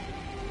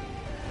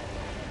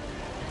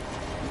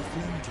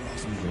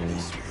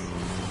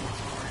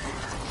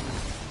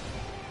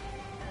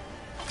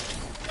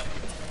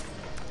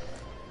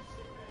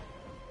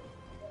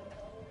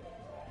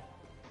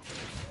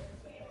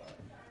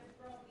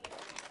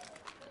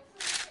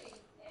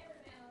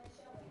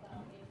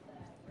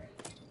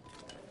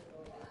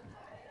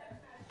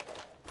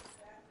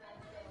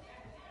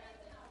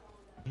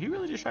 He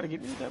really just try to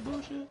get me with that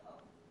bullshit?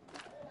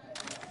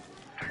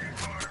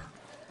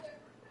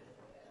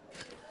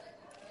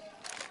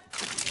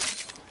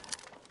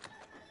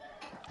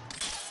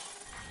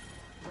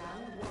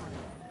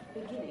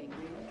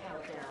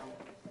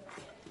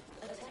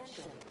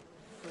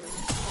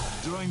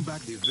 Drawing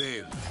back the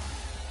veil.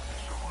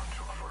 Someone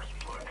took first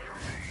blood from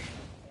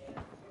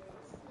me.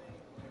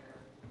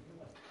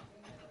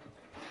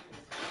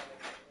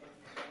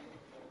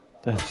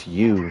 That's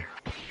you.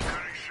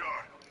 Cutting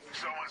shot.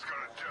 Someone's got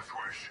a death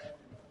wish.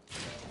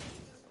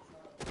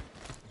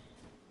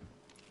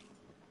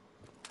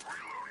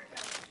 Reloading.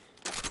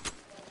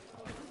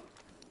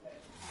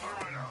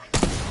 Thermite out.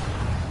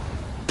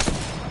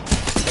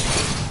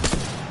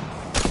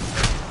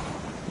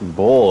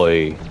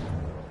 Boy.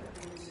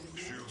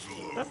 Shields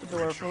low. Shut the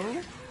door,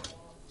 fool.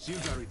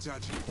 Shields are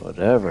recharging.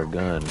 Whatever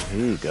gun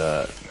he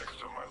got.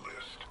 Next on my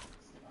list.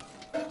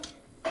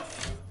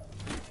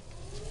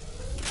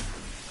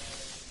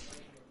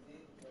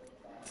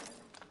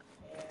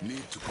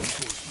 Need to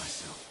compose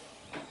myself.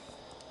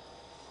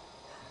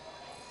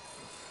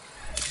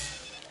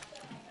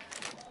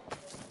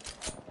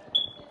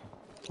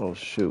 Oh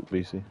shoot,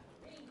 BC. Is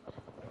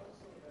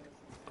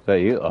that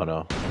you? Oh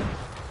no.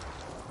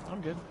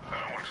 I'm good.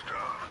 That one's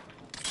down.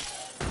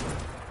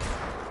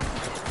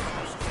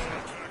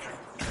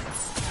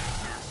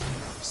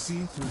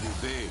 See through the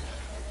veil.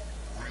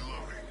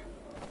 Reloading.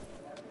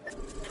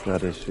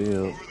 Got his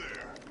shield. Over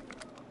there.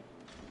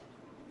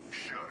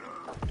 Shut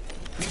up.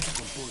 Need to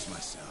compose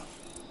myself.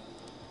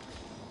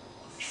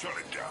 Shut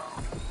it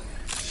down.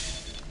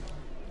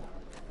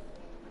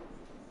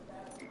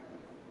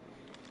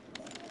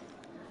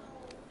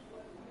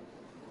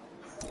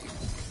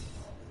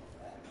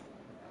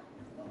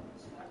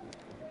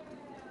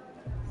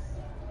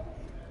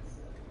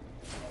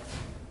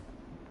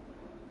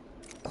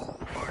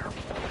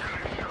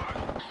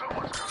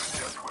 Someone's got a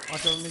death wish.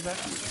 Watch over me, back.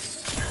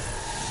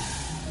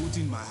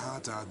 Putting my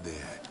heart out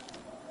there.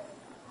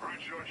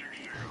 Recharging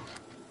shields.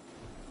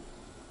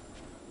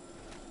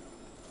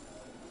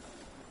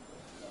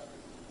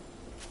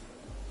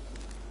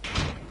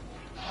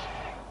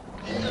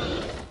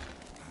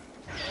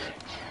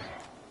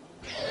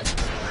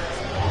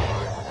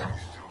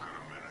 Still got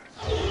a minute.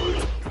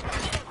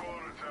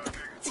 Squad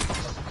attacking.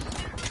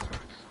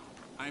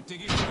 I'm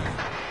taking fire.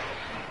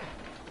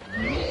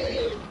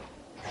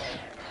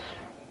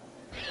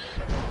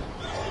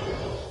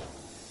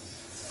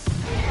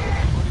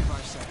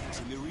 45 seconds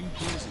and the ring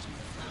closes, my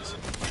friends.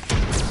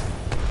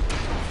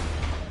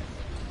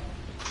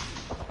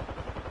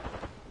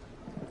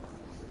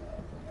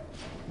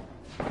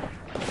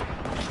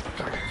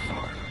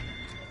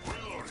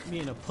 Me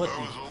and a pussy.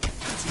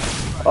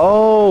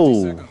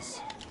 Oh.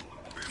 Seconds.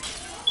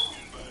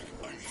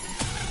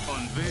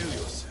 Unveil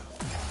yourself.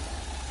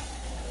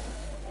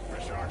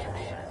 Recharging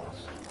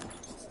shields.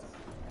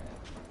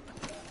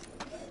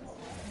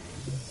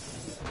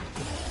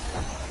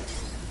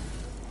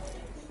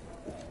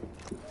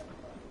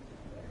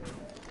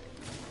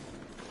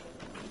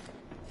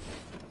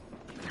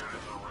 Get in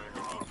the ring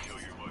or I'll kill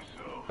you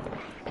myself.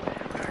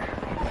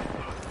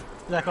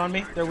 Zach on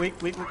me. They're weak.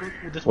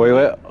 This Where you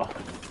one. at?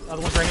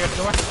 Other one's right here at the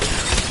door.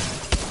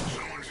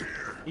 Someone's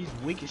here. He's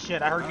weak as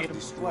shit. I heard you hit him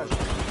with flesh.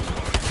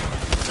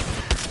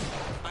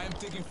 I am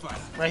taking fire.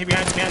 Right here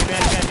behind you.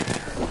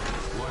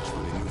 Watch for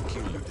the new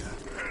kill leader.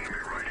 Enemy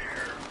right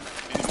here.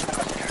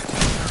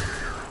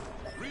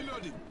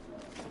 Reloading.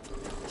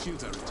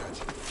 Shields are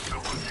recharging.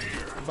 Someone's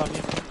here. Above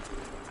you.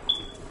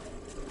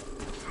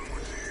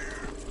 Someone's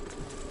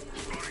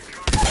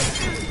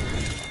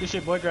here. Good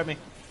shit, boy. Grab me.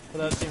 For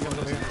the other team comes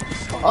over here.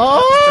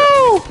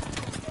 Oh.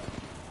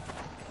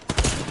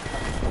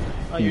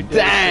 Oh, you did.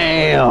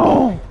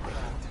 Damn.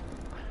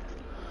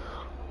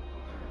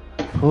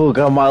 Who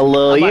got my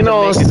little? I'm You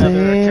know about what to I'm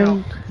make another saying?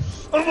 account.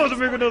 I'm about to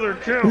make another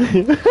account.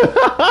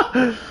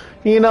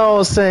 You know what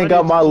I'm saying?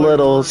 Got my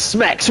little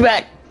smack.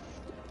 I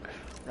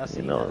see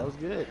You know. that was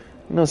good. You know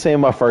what I'm saying?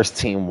 My first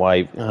team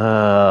wipe.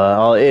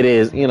 It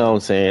is, you know what I'm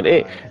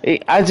saying?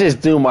 I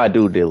just do my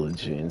due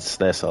diligence.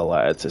 That's all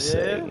I have to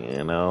say, Yeah.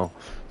 you know?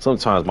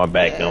 Sometimes my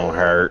back don't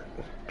hurt.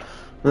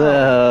 Oh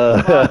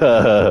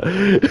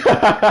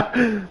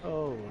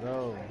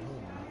no.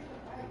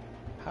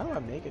 How do I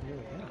make a new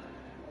account?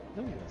 What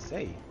do you even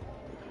say?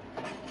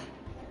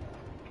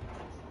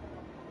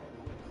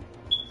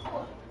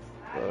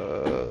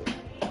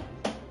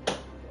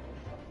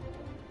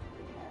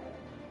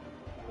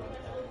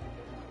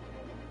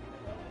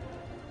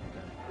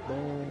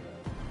 Boom.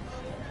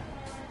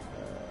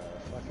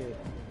 Fuck it.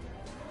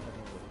 I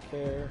don't really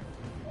care.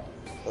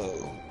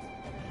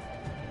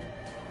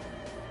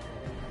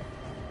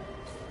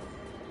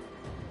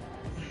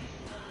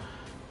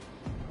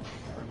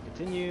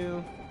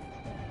 Continue.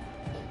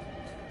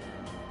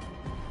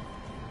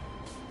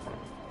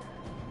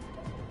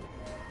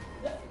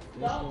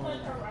 This one.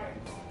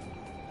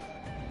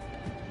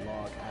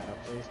 Log out of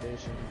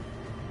PlayStation.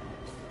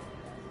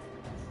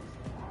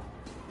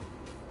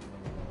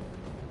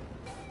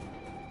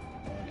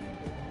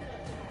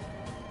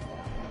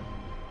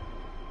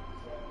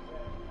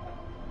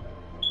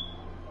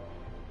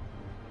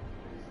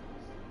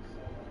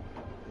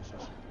 This is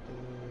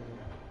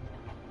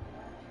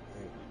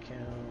great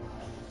account.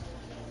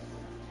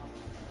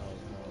 Oh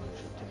no,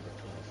 September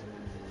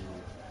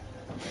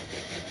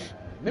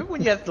 23rd. Remember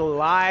when you had to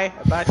lie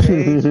about your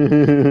age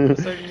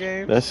for certain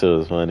games? That shit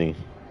was funny.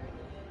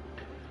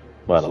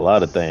 About a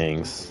lot of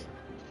things.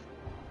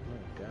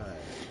 Oh god.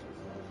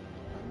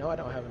 I know I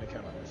don't have an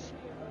account on this.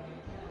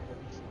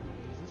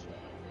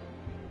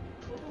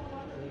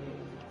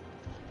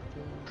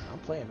 I'm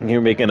playing. You're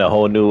making a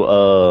whole new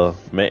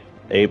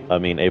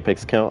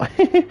Apex account.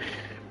 Oh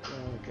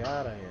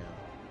god, I am.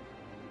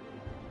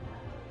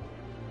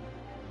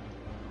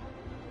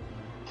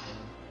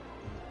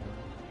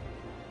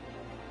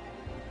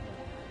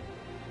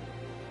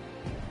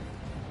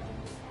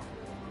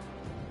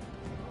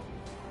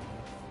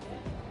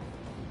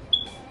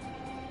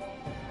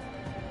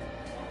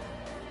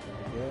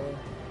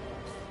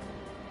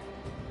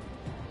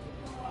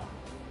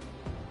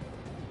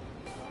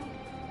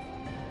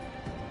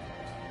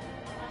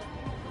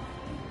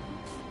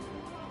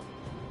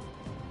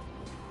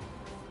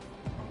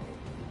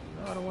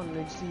 I don't want to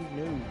receive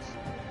news.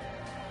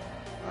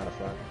 How the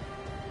fuck?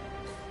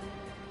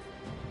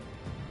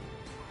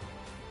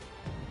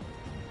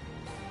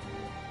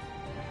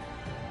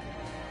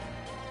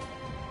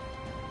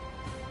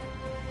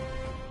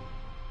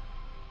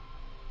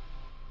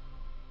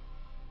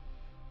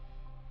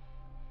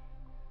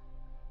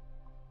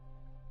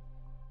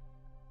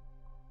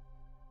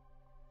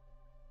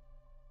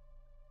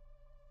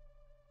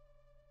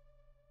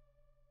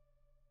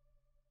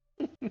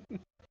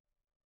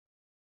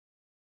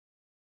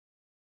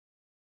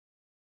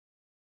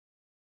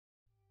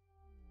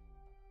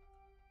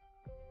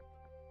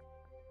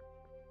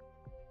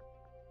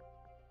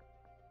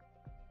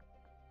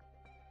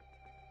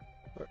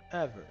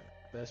 Forever.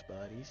 Best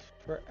buddies.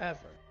 Forever.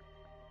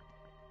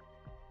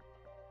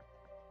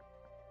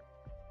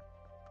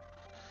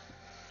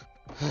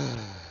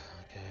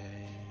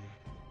 Okay.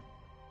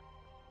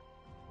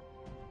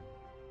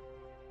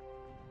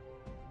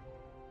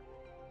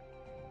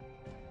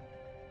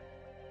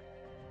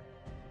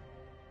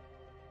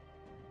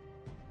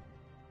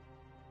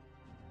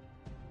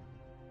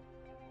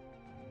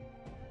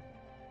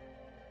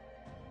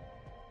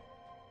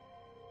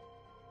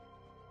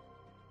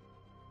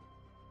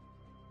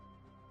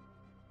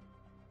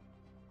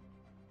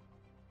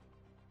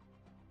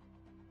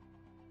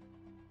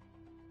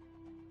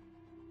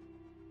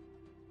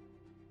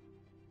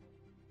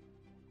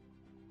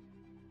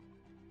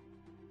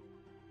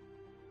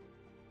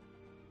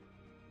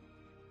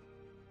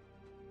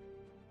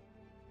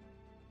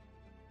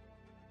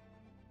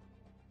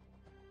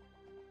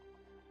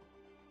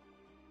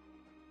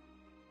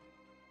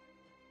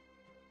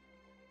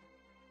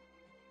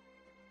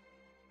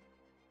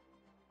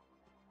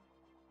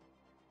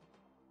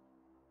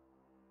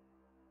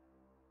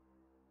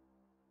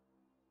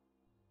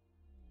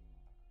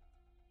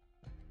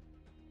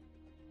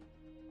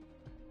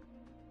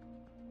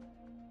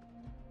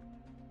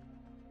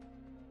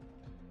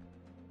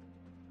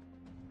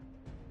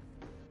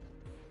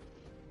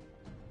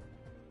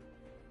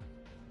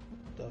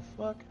 The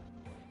fuck?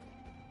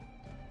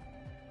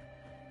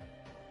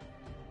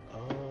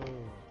 Oh.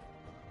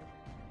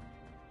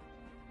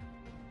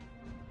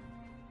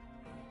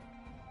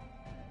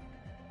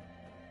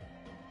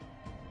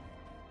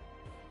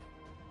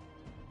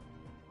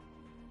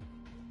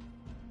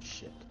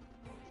 Shit.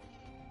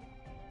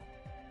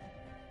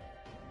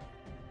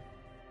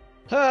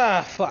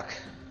 Ah, fuck.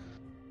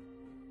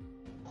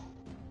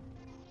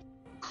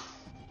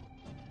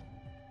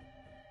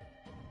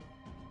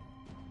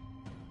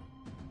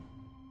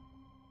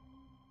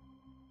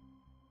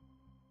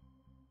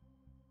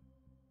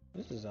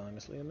 This is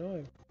honestly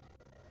annoying.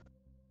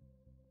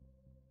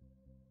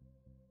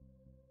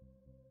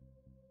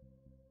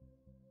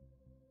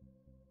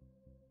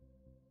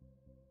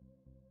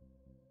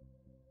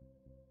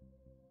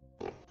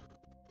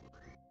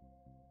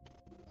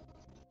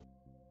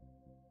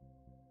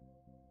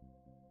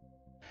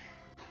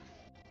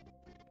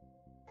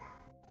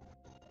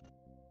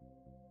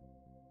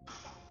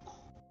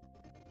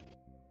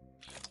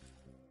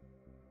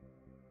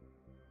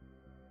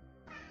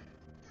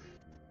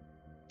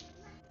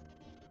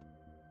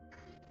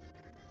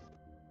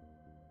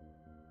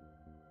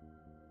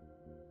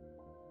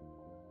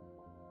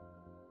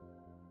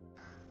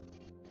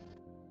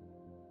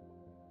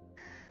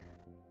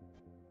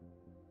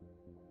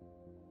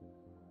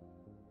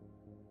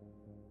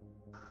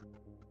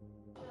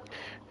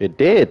 It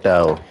did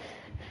though.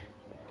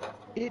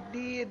 It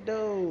did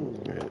though.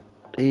 It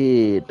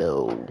did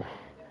though.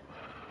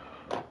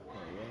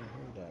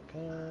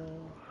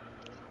 Yahoo.com.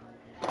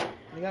 I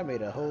think I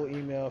made a whole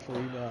email for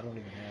email I don't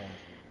even have.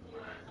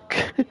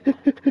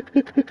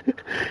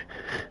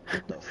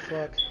 What the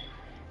fuck?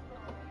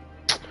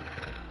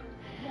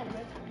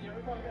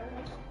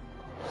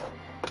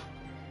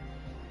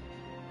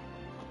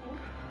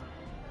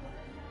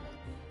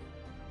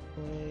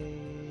 Play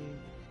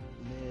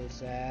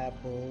Miss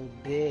Apple,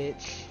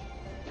 bitch.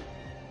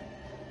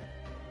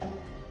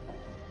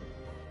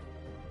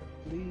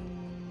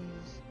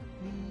 Please,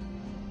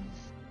 please.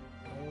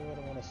 Oh, I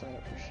don't want to sign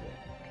up for shit.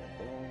 Okay,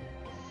 boom.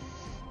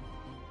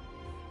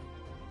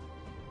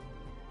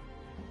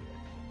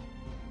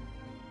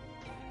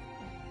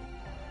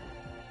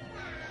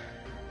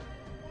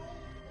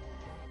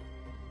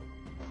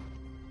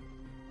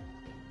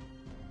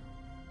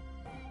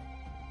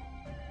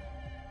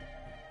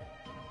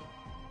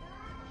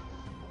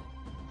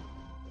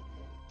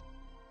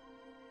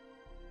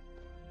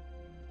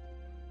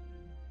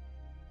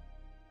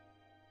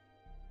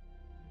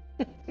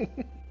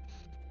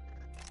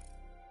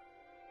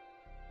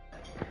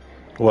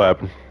 What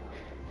happened?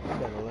 You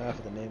better laugh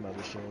at the name of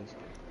the shows.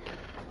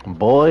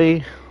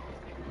 Boy.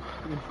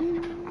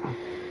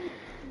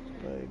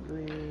 Like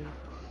green.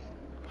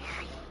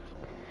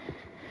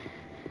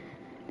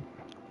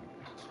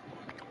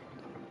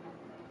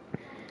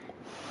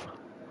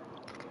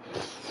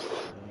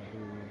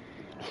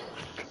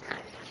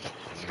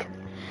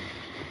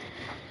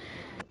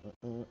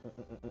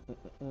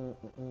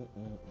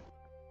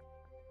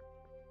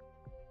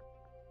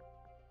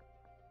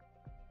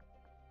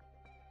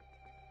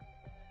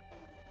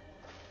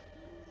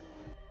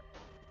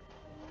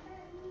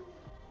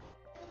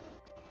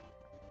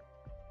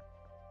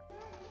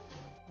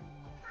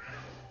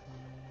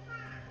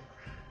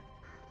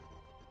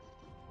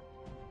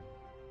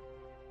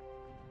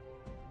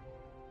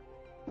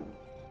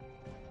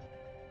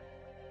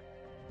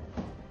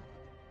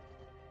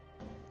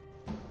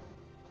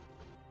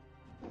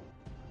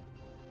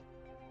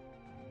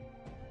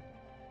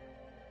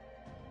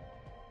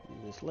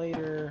 Do this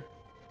later.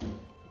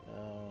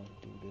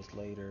 Do this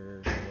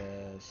later.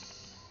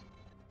 Yes.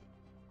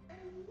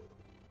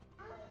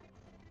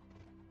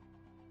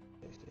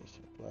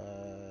 PlayStation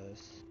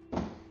Plus.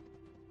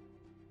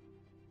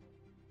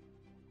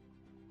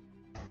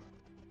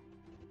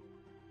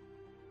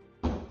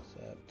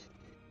 Accept.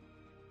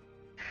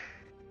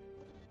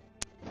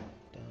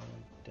 Dun,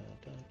 dun,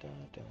 dun, dun,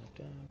 dun,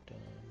 dun,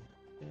 dun.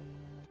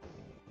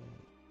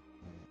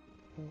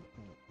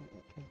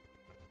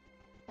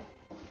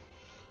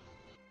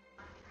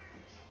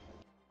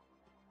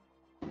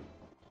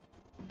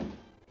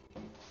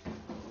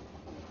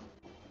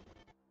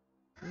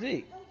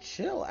 Zeke,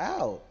 chill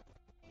out.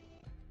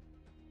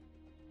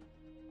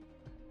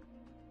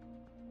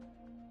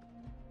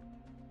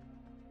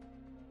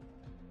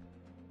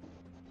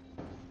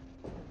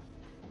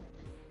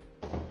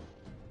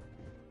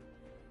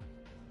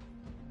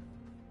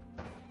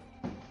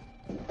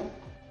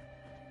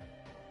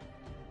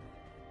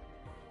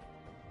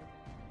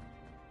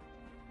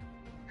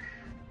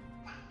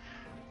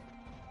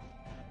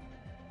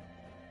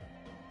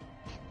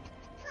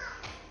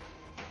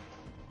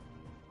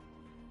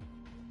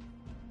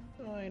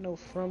 I ain't no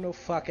from no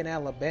fucking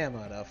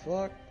Alabama, the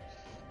fuck?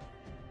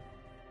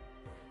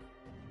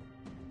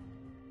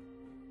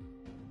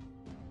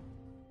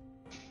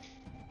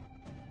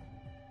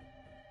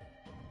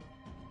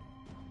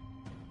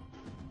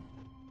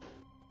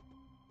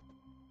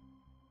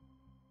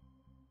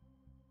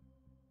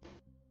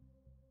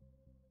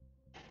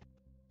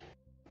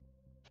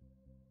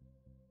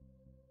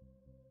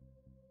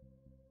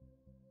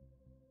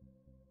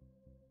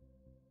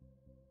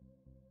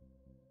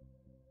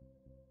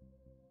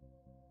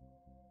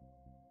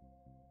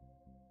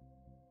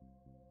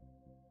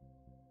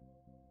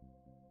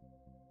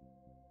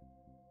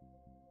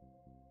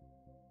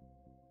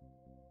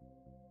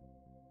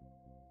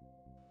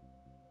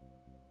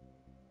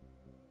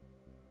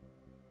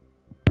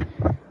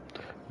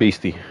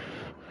 Beastie.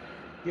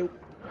 Yo.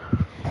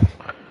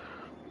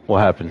 What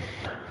happened?